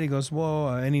all right. He goes,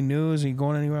 whoa, any news? Are you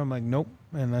going anywhere? I'm like, nope.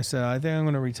 And I said, I think I'm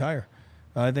going to retire.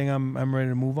 I think I'm ready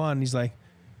to move on. And he's like,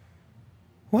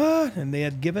 what? And they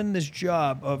had given this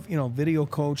job of, video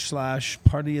coach / part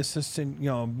of the assistant,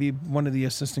 be one of the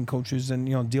assistant coaches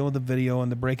and, deal with the video and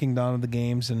the breaking down of the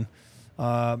games. And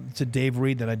to Dave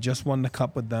Reed that I just won the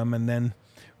cup with them. And then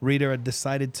Reeder had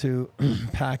decided to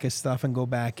pack his stuff and go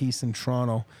back east in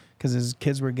Toronto because his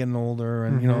kids were getting older.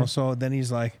 And, so then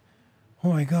he's like, oh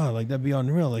my God, like that'd be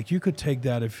unreal. Like you could take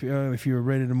that if you were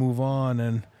ready to move on.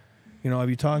 And,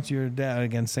 have you talked to your dad?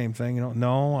 Again, same thing.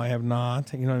 No, I have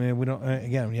not. You know what I mean? We don't,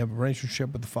 again, we have a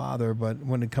relationship with the father, but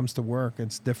when it comes to work,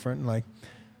 it's different. Like,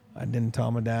 I didn't tell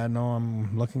my dad, no,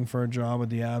 I'm looking for a job with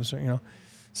the Avs,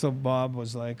 So Bob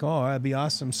was like, oh, that'd be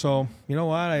awesome. So, you know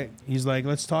what? He's like,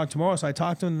 let's talk tomorrow. So I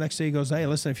talked to him the next day. He goes, hey,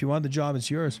 listen, if you want the job, it's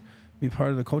yours. Be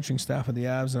part of the coaching staff of the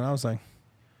Avs. And I was like,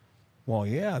 well,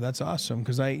 yeah, that's awesome.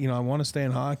 Because I want to stay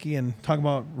in hockey and talk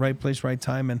about right place, right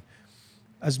time. And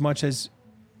as much as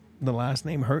the last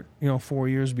name hurt, 4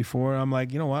 years before, I'm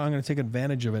like, you know what, I'm going to take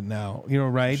advantage of it now,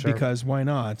 right? Sure. Because why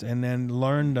not? And then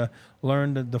learn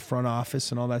the front office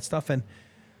and all that stuff. And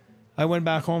I went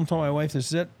back home, told my wife,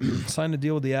 this is it, signed a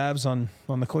deal with the Avs on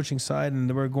the coaching side, and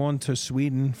they were going to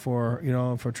Sweden for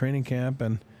training camp.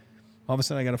 And all of a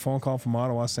sudden I got a phone call from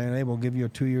Ottawa saying, hey, we'll give you a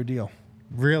 2-year deal.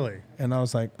 Really? And I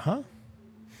was like, huh?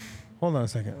 Hold on a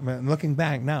second. Man, looking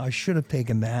back now, I should have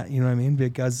taken that, you know what I mean?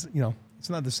 Because, it's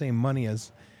not the same money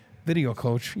as video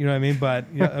coach, you know what I mean?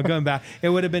 But going back, it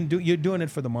would have been you're doing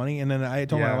it for the money. And then I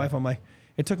told my wife, I'm like,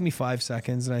 it took me 5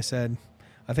 seconds, and I said,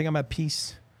 I think I'm at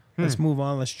peace. Let's move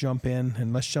on. Let's jump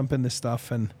in this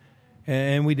stuff,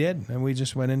 and we did, and we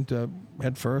just went into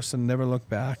head first and never looked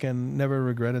back and never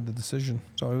regretted the decision.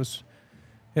 So it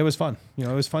was fun. It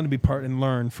was fun to be part and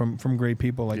learn from great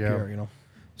people like Pierre.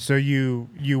 So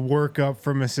you work up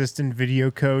from assistant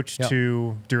video coach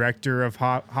to director of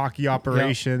hockey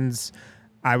operations. Yep.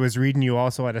 I was reading you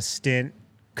also had a stint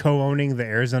co-owning the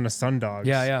Arizona Sundogs.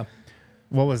 Yeah.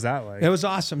 What was that like? It was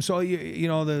awesome. So one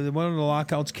of the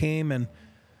lockouts came, and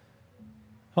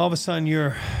all of a sudden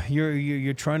you're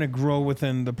trying to grow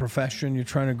within the profession. You're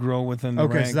trying to grow within the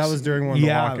ranks. So that was during one of the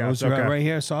lockouts. Yeah, it was right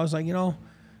here. So I was like,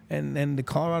 and the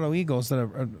Colorado Eagles that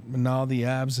are now the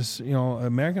Avs, this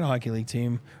American Hockey League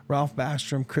team, Ralph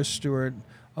Backstrom, Chris Stewart,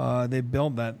 they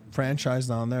built that franchise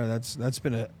down there. That's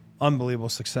been an unbelievable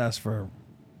success for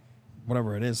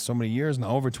whatever it is, so many years now,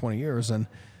 over 20 years, and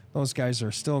those guys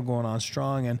are still going on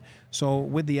strong. And so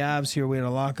with the Avs here, we had a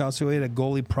lockout, so we had a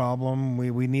goalie problem.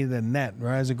 We needed a net,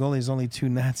 right? As a goalie, there's only 2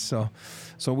 nets,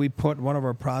 so we put one of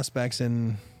our prospects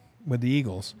in with the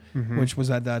Eagles, which was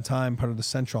at that time part of the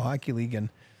Central Hockey League, and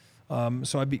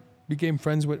so I became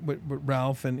friends with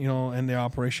Ralph and and the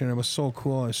operation. It was so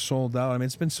cool. It was sold out. I mean,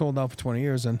 it's been sold out for 20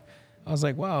 years, and I was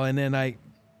like, wow. And then I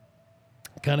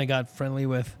kind of got friendly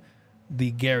with the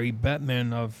Gary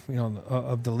Bettman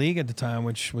of the league at the time,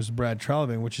 which was Brad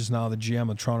Treleving, which is now the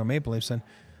GM of Toronto Maple Leafs. And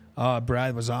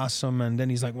Brad was awesome. And then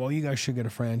he's like, well, you guys should get a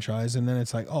franchise. And then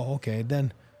it's like, oh, okay.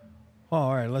 Then,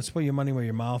 all right, let's put your money where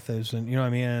your mouth is. And you know what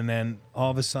I mean? And then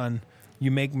all of a sudden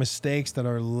you make mistakes that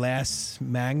are less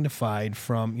magnified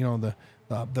from,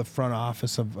 the front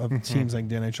office of teams like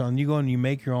the NHL. And you go and you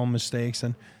make your own mistakes.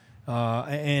 And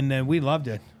then we loved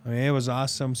it. I mean, it was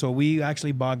awesome. So we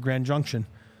actually bought Grand Junction.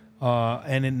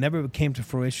 And it never came to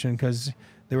fruition because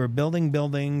they were building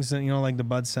buildings, and like the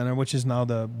Bud Center, which is now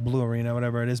the Blue Arena,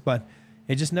 whatever it is. But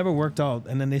it just never worked out.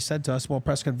 And then they said to us, well,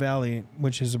 Prescott Valley,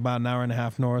 which is about an hour and a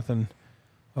half north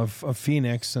of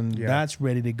Phoenix, and that's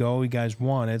ready to go. You guys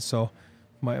want it. So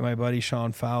my buddy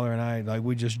Sean Fowler and I,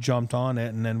 we just jumped on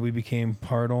it, and then we became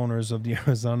part owners of the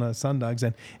Arizona Sundogs.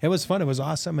 And it was fun. It was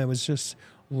awesome. It was just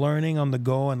learning on the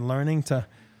go and learning to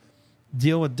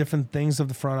deal with different things of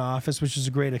the front office, which is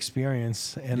a great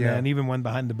experience. And then even went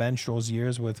behind the bench those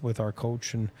years with our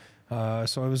coach. And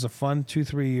so it was a fun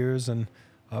 2-3 years, and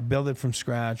build it from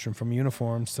scratch, and from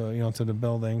uniforms to, to the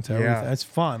building to everything. It's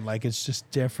fun. Like, it's just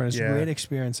different. It's a great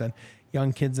experience. And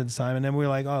young kids at the time. And then we were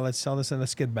like, oh, let's sell this and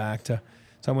let's get back to.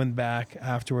 So I went back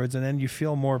afterwards, and then you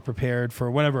feel more prepared for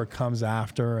whatever comes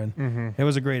after. And it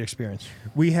was a great experience.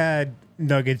 We had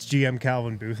Nuggets GM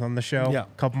Calvin Booth on the show a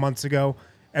couple months ago.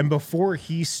 And before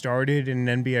he started in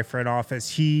an NBA front office,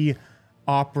 he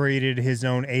operated his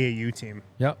own AAU team.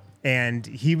 Yep. And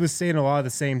he was saying a lot of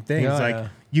the same things.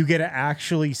 You get to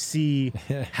actually see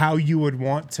how you would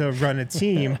want to run a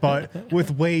team, but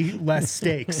with way less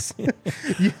stakes.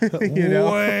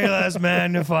 Way less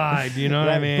magnified. You know what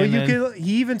I mean? But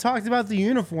he even talked about the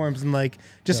uniforms and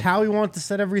just how he wanted to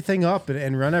set everything up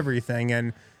and run everything.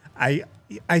 And I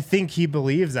think he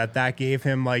believes that gave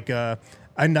him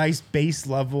a nice base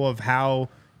level of how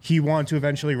he wanted to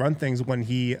eventually run things when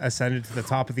he ascended to the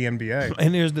top of the NBA.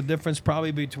 And here's the difference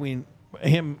probably between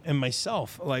him and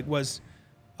myself.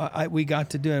 We got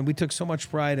to do it, and we took so much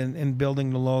pride in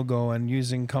building the logo and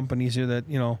using companies here that,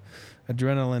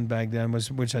 Adrenaline back then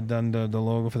which had done the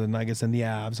logo for the Nuggets and the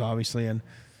Avs, obviously, and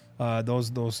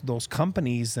those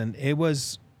companies, and it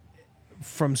was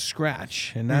from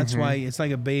scratch, and that's why it's like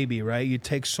a baby, right? You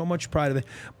take so much pride of it.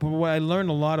 But what I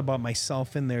learned a lot about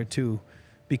myself in there too,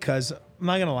 because I'm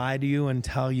not gonna lie to you and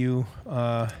tell you,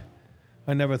 I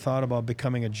never thought about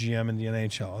becoming a GM in the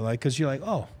NHL, because you're like,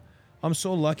 oh, I'm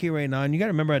so lucky right now. And you got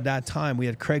to remember, at that time we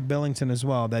had Craig Billington as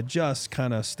well, that just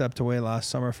kind of stepped away last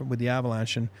summer with the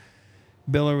Avalanche, and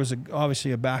Biller was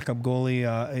obviously a backup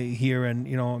goalie here,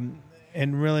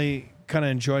 and really kind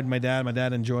of enjoyed my dad. My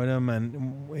dad enjoyed him,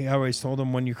 and we always told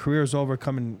him, when your career is over,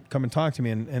 come and talk to me.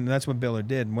 And that's what Biller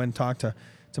did. And went and talked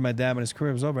to my dad when his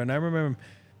career was over. And I remember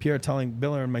Pierre telling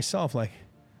Biller and myself,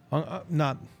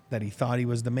 not that he thought he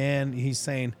was the man. He's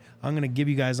saying, I'm going to give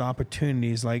you guys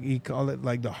opportunities. He called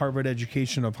it the Harvard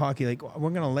education of hockey. We're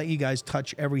going to let you guys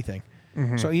touch everything.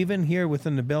 So even here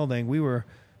within the building, we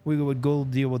would go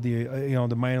deal with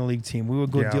the minor league team. We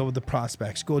would go deal with the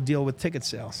prospects, go deal with ticket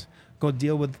sales, go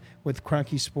deal with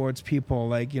cranky sports people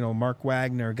like, Mark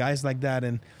Wagner, guys like that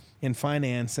in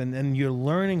finance. And you're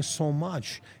learning so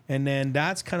much. And then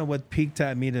that's kind of what piqued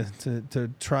at me to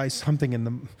try something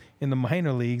in the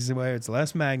minor leagues where it's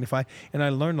less magnified. And I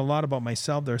learned a lot about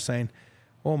myself. They're saying,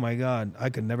 oh my God, I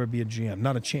could never be a GM.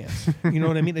 Not a chance. You know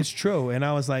what I mean? It's true. And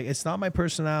I was like, it's not my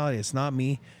personality. It's not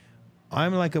me.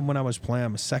 I'm when I was playing,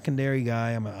 I'm a secondary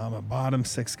guy. I'm a bottom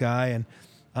six guy. And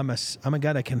I'm a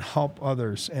guy that can help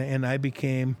others. And I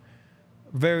became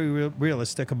very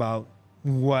realistic about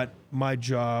what my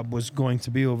job was going to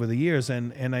be over the years.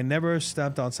 And I never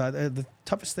stepped outside. The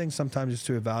toughest thing sometimes is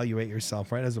to evaluate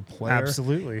yourself, right? As a player.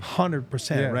 Absolutely.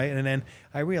 100%, right? And then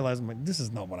I realized, this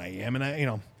is not what I am.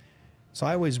 And so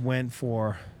I always went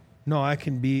for, no, I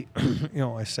can be,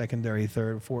 a secondary,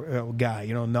 third, fourth guy,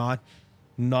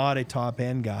 not a top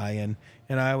end guy.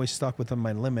 And I always stuck within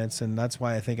my limits. And that's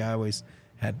why I think I always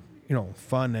had,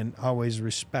 fun and always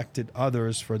respected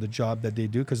others for the job that they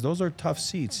do. Because those are tough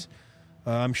seats.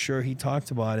 I'm sure he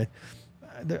talked about it.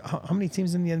 How many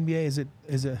teams in the NBA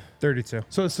is it? 32.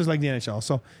 So it's just like the NHL.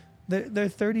 So there are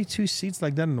 32 seats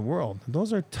like that in the world.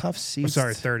 Those are tough seats.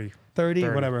 30. 30,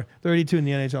 whatever. 32 in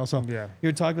the NHL. So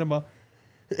you're talking about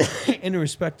in the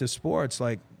respective sports,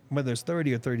 whether it's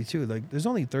 30 or 32, there's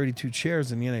only 32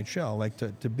 chairs in the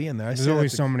NHL, to be in there. There's only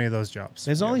so many of those jobs.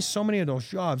 There's only so many of those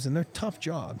jobs, and they're tough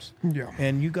jobs. Yeah.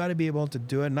 And you got to be able to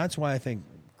do it. And that's why I think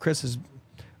Chris has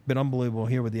been unbelievable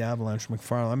here with the Avalanche.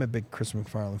 McFarland. I'm a big Chris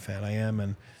McFarland fan. I am,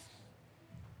 and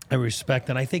I respect.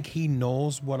 And I think he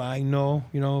knows what I know,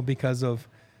 because of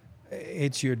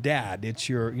it's your dad. It's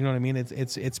your, you know what I mean?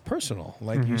 It's personal.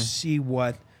 You see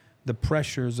what the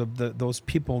pressures of those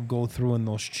people go through in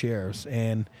those chairs,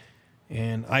 and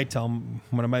And I tell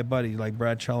one of my buddies, like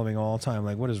Brad Cheloving, all the time,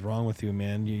 like, what is wrong with you,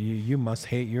 man? You must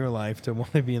hate your life to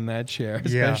want to be in that chair,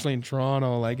 especially in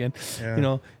Toronto. Like, and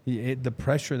the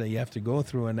pressure that you have to go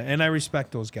through. And I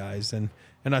respect those guys. And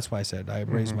that's why I said I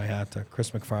raised my hat to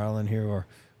Chris McFarland here or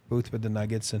Booth with the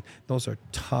Nuggets. And those are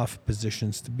tough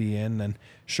positions to be in. And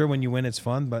sure, when you win, it's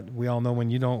fun. But we all know when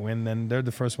you don't win, then they're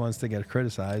the first ones to get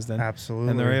criticized. And, absolutely.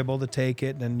 And they're able to take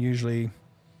it and usually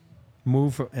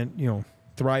move and,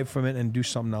 thrive from it and do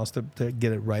something else to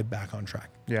get it right back on track.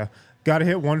 Yeah. Got to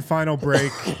hit one final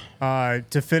break.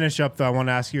 To finish up, though, I want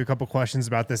to ask you a couple questions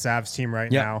about this Avs team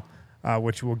right now,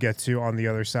 which we'll get to on the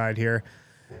other side here.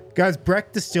 Guys,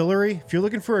 Breck Distillery, if you're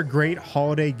looking for a great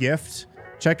holiday gift,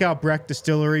 check out Breck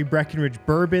Distillery, Breckenridge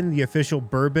Bourbon, the official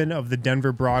bourbon of the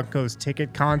Denver Broncos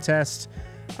ticket contest.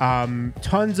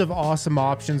 Tons of awesome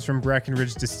options from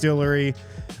Breckenridge Distillery.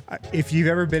 If you've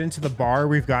ever been into the bar,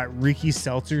 we've got Riki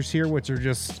seltzers here, which are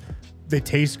just, they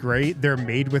taste great. They're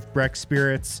made with Breck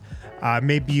spirits.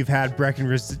 Maybe you've had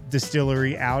Breckenridge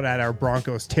Distillery out at our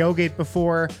Broncos tailgate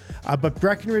before, but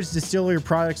Breckenridge Distillery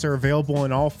products are available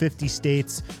in all 50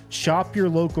 states. Shop your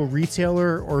local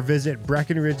retailer or visit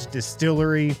Breckenridge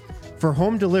Distillery for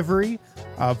home delivery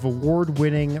of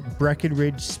award-winning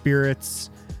Breckenridge spirits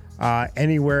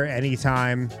anywhere,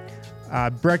 anytime.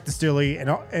 Breck Distillery,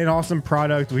 an awesome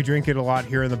product. We drink it a lot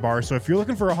here in the bar. So if you're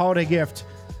looking for a holiday gift,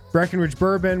 Breckenridge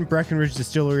Bourbon, Breckenridge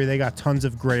Distillery, they got tons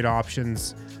of great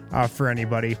options for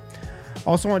anybody.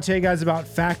 Also want to tell you guys about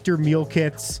Factor meal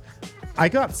kits. I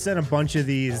got sent a bunch of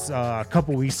these a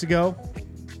couple weeks ago.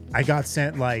 I got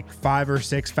sent like 5 or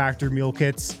 6 Factor meal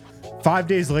kits. 5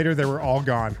 days later, they were all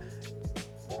gone.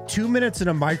 2 minutes in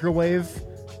a microwave,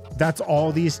 that's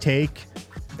all these take.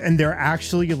 And they're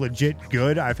actually legit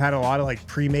good. I've had a lot of like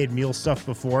pre-made meal stuff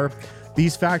before.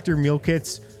 These Factor meal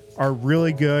kits are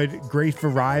really good. Great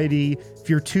variety. If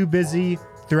you're too busy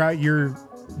throughout your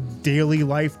daily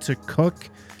life to cook,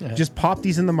 just pop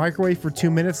these in the microwave for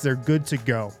 2 minutes. They're good to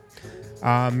go.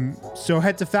 So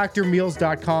head to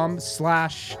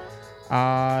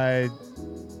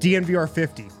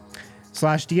factormeals.com/DNVR50.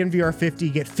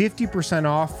 /DNVR50. Get 50%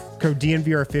 off. Code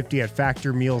DNVR50 at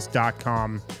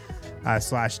factormeals.com.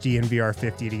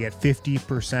 /DNVR50 to get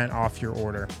 50% off your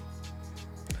order.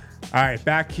 All right,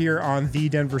 back here on the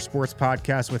Denver Sports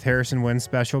Podcast with Harrison Wynn,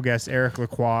 special guest Eric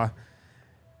Lacroix.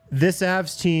 This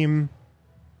Avs team,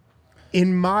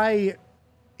 in my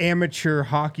amateur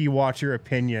hockey watcher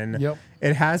opinion,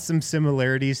 it has some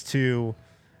similarities to,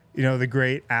 the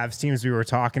great Avs teams we were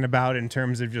talking about in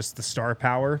terms of just the star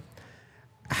power.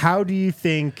 How do you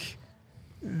think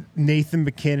Nathan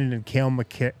MacKinnon and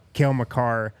Cale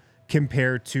Makar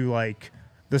compared to like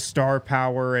the star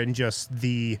power and just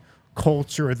the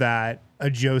culture that a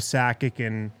Joe Sakic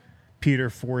and Peter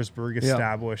Forsberg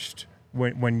established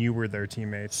when you were their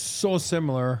teammates? So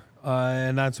similar,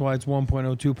 and that's why it's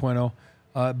 1.0, 2.0.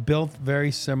 Built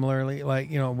very similarly,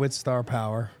 with star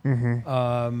power.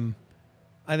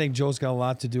 I think Joe's got a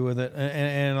lot to do with it,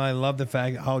 and I love the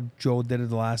fact how Joe did it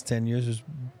the last 10 years is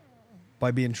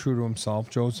by being true to himself.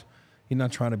 He's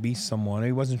not trying to be someone.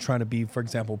 He wasn't trying to be, for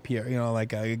example, Pierre,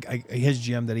 his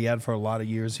GM that he had for a lot of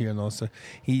years here. So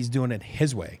he's doing it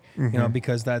his way,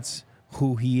 because that's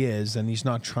who he is, and he's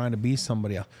not trying to be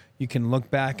somebody else. You can look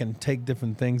back and take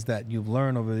different things that you've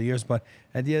learned over the years, but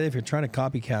at the end, if you're trying to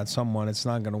copycat someone, it's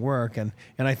not going to work. And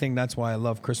I think that's why I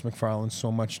love Chris McFarland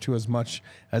so much, too, as much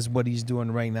as what he's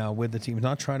doing right now with the team. He's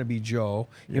not trying to be Joe,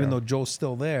 even though Joe's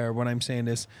still there when I'm saying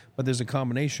this, but there's a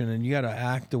combination, and you got to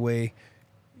act the way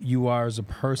you are as a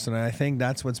person, and I think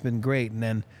that's what's been great. And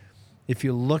then if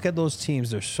you look at those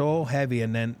teams, they're so heavy,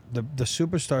 and then the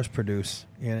superstars produce,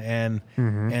 and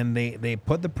they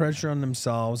put the pressure on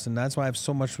themselves, and that's why I have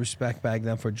so much respect back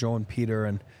then for Joe and Peter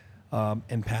and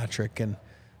Patrick, and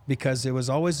because it was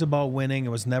always about winning. It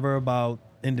was never about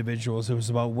individuals. It was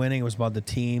about winning. It was about the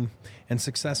team, and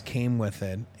success came with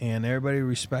it, and everybody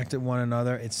respected one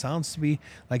another. It sounds to be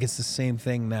like it's the same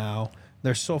thing now.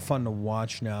 They're so fun to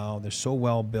watch now. They're so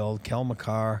well built. Cale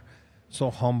Makar, so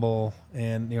humble,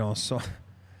 and so.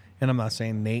 And I'm not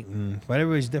saying Nate, but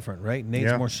everybody's different, right?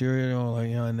 Nate's more serial,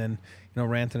 and then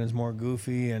Rantanen's more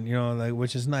goofy, and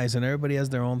which is nice. And everybody has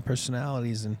their own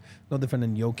personalities, and no different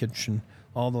than Jokic and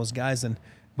all those guys.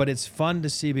 But it's fun to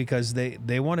see because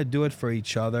they want to do it for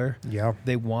each other. Yeah,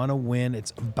 they want to win.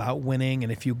 It's about winning.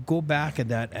 And if you go back at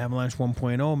that Avalanche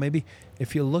 1.0, maybe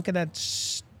if you look at that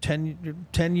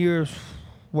 10 years,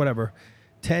 whatever,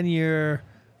 10-year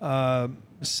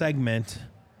segment.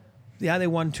 Yeah, they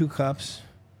won 2 cups.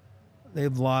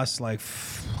 They've lost I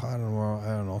don't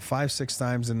know, 5-6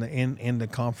 times in the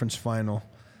conference final.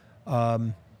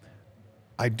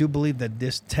 I I do believe that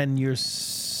this 10-year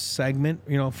segment,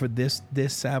 for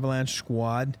this Avalanche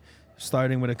squad,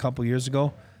 starting with a couple years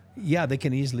ago, yeah, they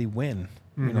can easily win,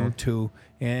 two.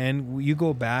 And you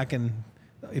go back and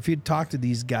if you talk to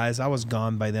these guys, I was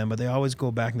gone by then, but they always go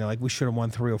back and they're like, we should have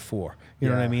won 3 or 4. You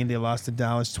know what I mean? They lost to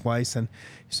Dallas twice. And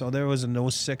so there was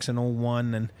an 06 and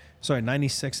 01 and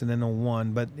 96 and then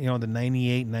 01. But, the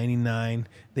 98, 99,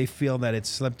 they feel that it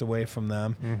slipped away from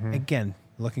them. Again,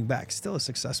 looking back, still a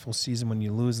successful season when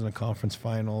you lose in a conference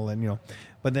final. And,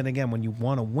 but then again, when you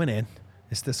want to win it,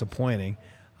 it's disappointing.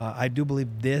 I do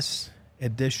believe this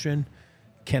edition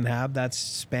can have that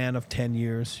span of 10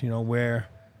 years, where,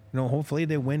 hopefully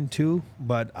they win 2,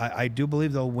 but I do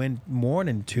believe they'll win more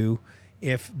than 2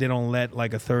 if they don't let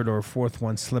like a third or a fourth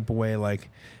one slip away, like,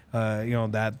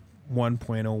 that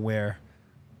 1.0 where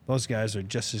those guys are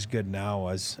just as good now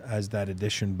as that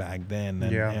edition back then.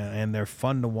 And they're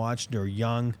fun to watch. They're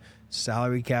young,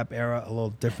 salary cap era, a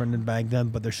little different than back then,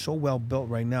 but they're so well built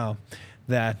right now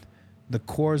that the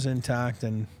core's intact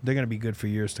and they're going to be good for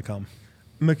years to come.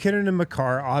 McKinnon and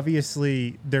Makar,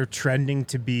 obviously they're trending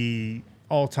to be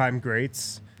all-time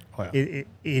greats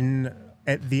in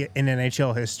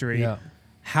NHL history. Yeah.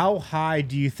 How high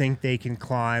do you think they can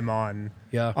climb on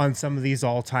some of these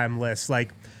all-time lists?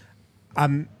 Like,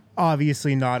 I'm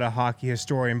obviously not a hockey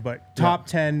historian, but top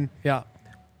 10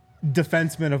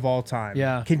 defensemen of all time.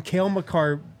 Yeah. Can Cale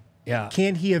Makar,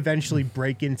 can he eventually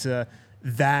break into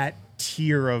that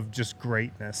tier of just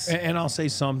greatness? And I'll say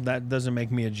something that doesn't make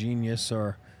me a genius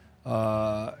or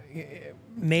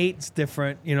Nate's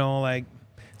different, like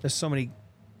there's so many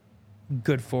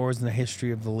good forwards in the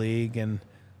history of the league, and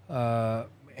I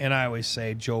always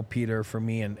say Joe Peter for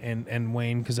me and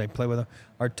Wayne, because I play with them,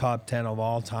 are top 10 of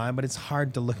all time. But it's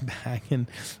hard to look back in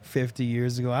 50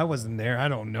 years ago. I wasn't there. I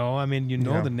don't know. I mean,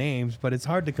 the names, but it's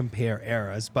hard to compare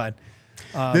eras. But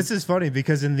this is funny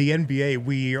because in the NBA,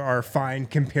 we are fine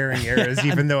comparing eras,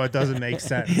 even though it doesn't make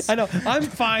sense. I know. I'm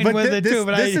fine with it, too.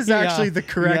 But this is actually the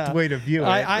correct way to view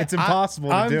it. It's impossible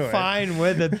to do it. I'm fine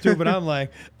with it, too. But I'm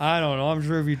like, I don't know. I'm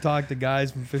sure if you talk to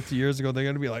guys from 50 years ago, they're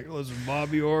going to be like, listen,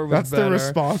 Bobby Orr was better. That's the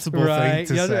responsible thing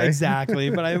to say.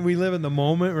 Exactly. But we live in the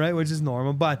moment, right, which is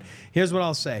normal. But here's what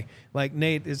I'll say. Like,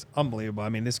 Nate is unbelievable. I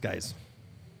mean, this guy's...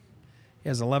 He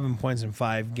has 11 points in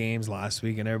 5 games last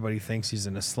week, and everybody thinks he's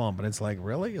in a slump. And it's like,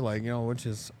 really? Like, which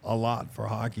is a lot for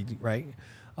hockey, right?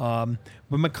 But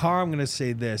Makar, I'm going to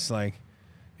say this,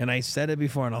 and I said it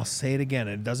before, and I'll say it again.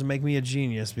 It doesn't make me a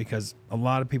genius because a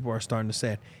lot of people are starting to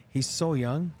say it. He's so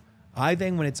young. I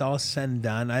think when it's all said and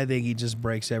done, I think he just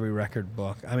breaks every record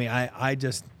book. I mean,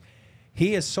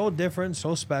 he is so different,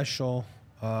 so special.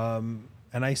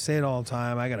 And I say it all the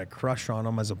time. I got a crush on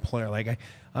him as a player. Like,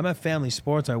 I'm at Family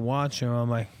Sports. I watch him. I'm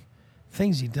like,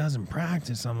 things he does in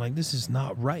practice. I'm like, this is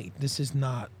not right. This is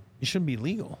not. It shouldn't be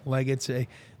legal. Like,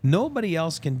 nobody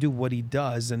else can do what he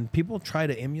does, and people try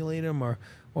to emulate him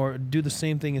or do the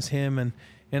same thing as him. And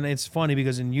it's funny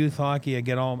because in youth hockey, I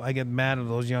get mad at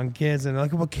those young kids, and they're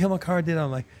like, well, Cale Makar did.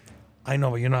 I'm like, I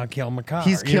know, but you're not Cale Makar.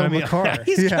 He's Cale Makar.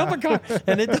 He's Cale Makar.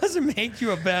 And it doesn't make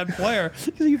you a bad player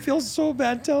because you feel so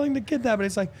bad telling the kid that. But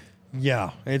it's like,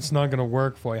 yeah, it's not going to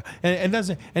work for you.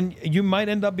 And you might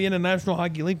end up being a National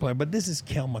Hockey League player, but this is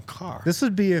Cale Makar. This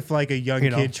would be if, like, a young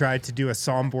kid tried to do a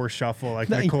Sombor shuffle like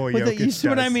Nikola Jokic You see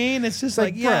does. what I mean? It's just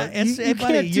like, bro,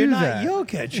 you're not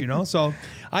Jokic, So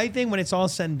I think when it's all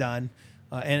said and done,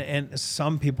 and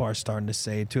some people are starting to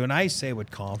say it too, and I say with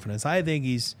confidence, I think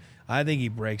he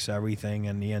breaks everything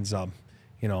and he ends up,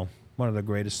 one of the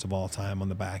greatest of all time on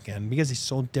the back end because he's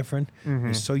so different,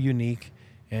 he's so unique,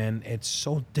 and it's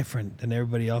so different than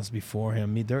everybody else before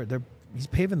him. He's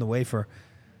paving the way for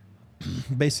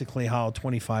basically how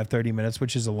 25, 30 minutes,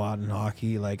 which is a lot in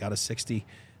hockey, like out of 60,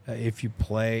 if you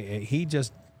play, he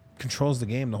just controls the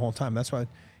game the whole time. That's why.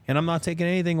 And I'm not taking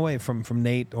anything away from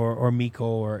Nate or Mikko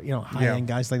or high-end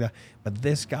guys like that. But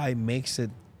this guy makes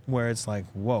it where it's like,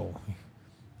 whoa.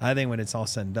 I think when it's all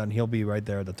said and done, he'll be right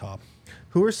there at the top.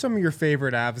 Who are some of your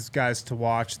favorite Avs guys to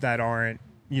watch that aren't,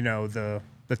 the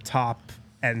top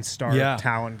end star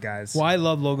talent guys? Well, I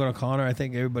love Logan O'Connor. I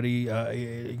think everybody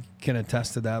can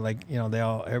attest to that. Like,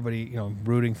 everybody,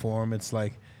 rooting for him. It's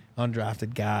like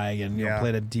undrafted guy and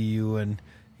played at DU and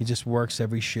he just works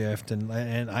every shift. And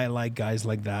I like guys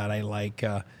like that. I like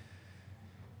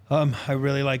I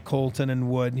really like Colton and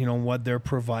Wood, what they're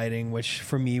providing, which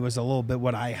for me was a little bit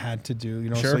what I had to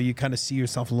do, Sure. So you kind of see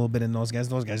yourself a little bit in those guys.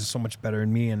 Those guys are so much better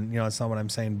than me, and, it's not what I'm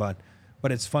saying, but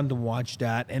it's fun to watch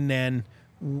that. And then,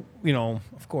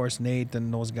 of course, Nate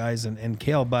and those guys and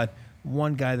Cale, but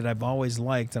one guy that I've always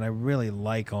liked, and I really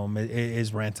like him,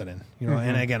 is Rantanen. You know,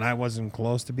 and again, I wasn't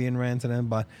close to being Rantanen,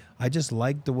 but I just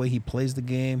like the way he plays the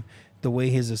game, the way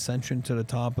his ascension to the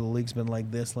top of the league's been like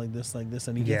this,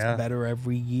 and he gets better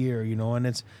every year. You know,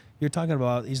 and you're talking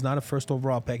about, he's not a first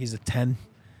overall pick, he's a 10th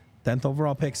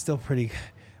overall pick, still pretty,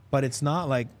 but it's not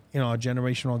like, you know, a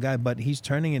generational guy, but he's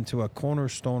turning into a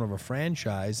cornerstone of a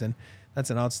franchise, and that's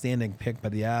an outstanding pick by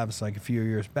the Avs like a few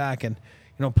years back, and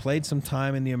you know, played some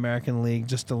time in the American League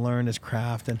just to learn his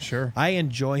craft. And I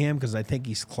enjoy him because I think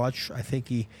he's clutch. I think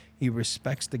he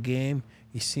respects the game.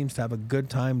 He seems to have a good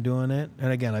time doing it.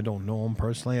 And again, I don't know him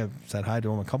personally. I've said hi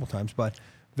to him a couple times, but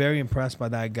very impressed by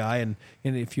that guy. And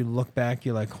if you look back,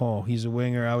 you're like, oh, he's a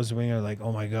winger. I was a winger. Like,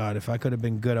 oh my God, if I could have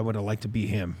been good, I would have liked to be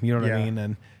him. You know what I mean?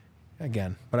 And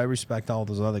again, but I respect all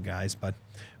those other guys. But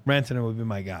Rantanen would be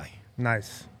my guy.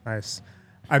 Nice.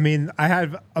 I mean, I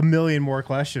have a million more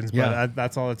questions, but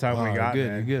that's all the time we got.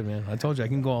 You're good, man. I told you I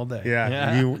can go all day.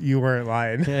 Yeah. You weren't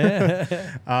lying.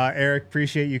 Eric,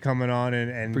 appreciate you coming on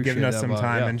and giving us some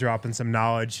time and dropping some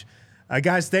knowledge.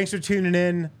 Guys, thanks for tuning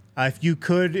in.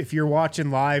 If you're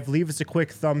watching live, leave us a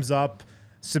quick thumbs up,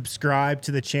 subscribe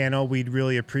to the channel. We'd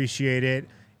really appreciate it.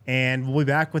 And we'll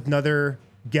be back with another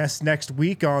guest next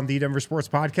week on the Denver Sports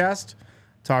Podcast.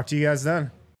 Talk to you guys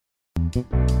then.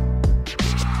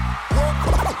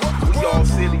 All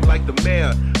silly like the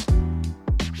mayor.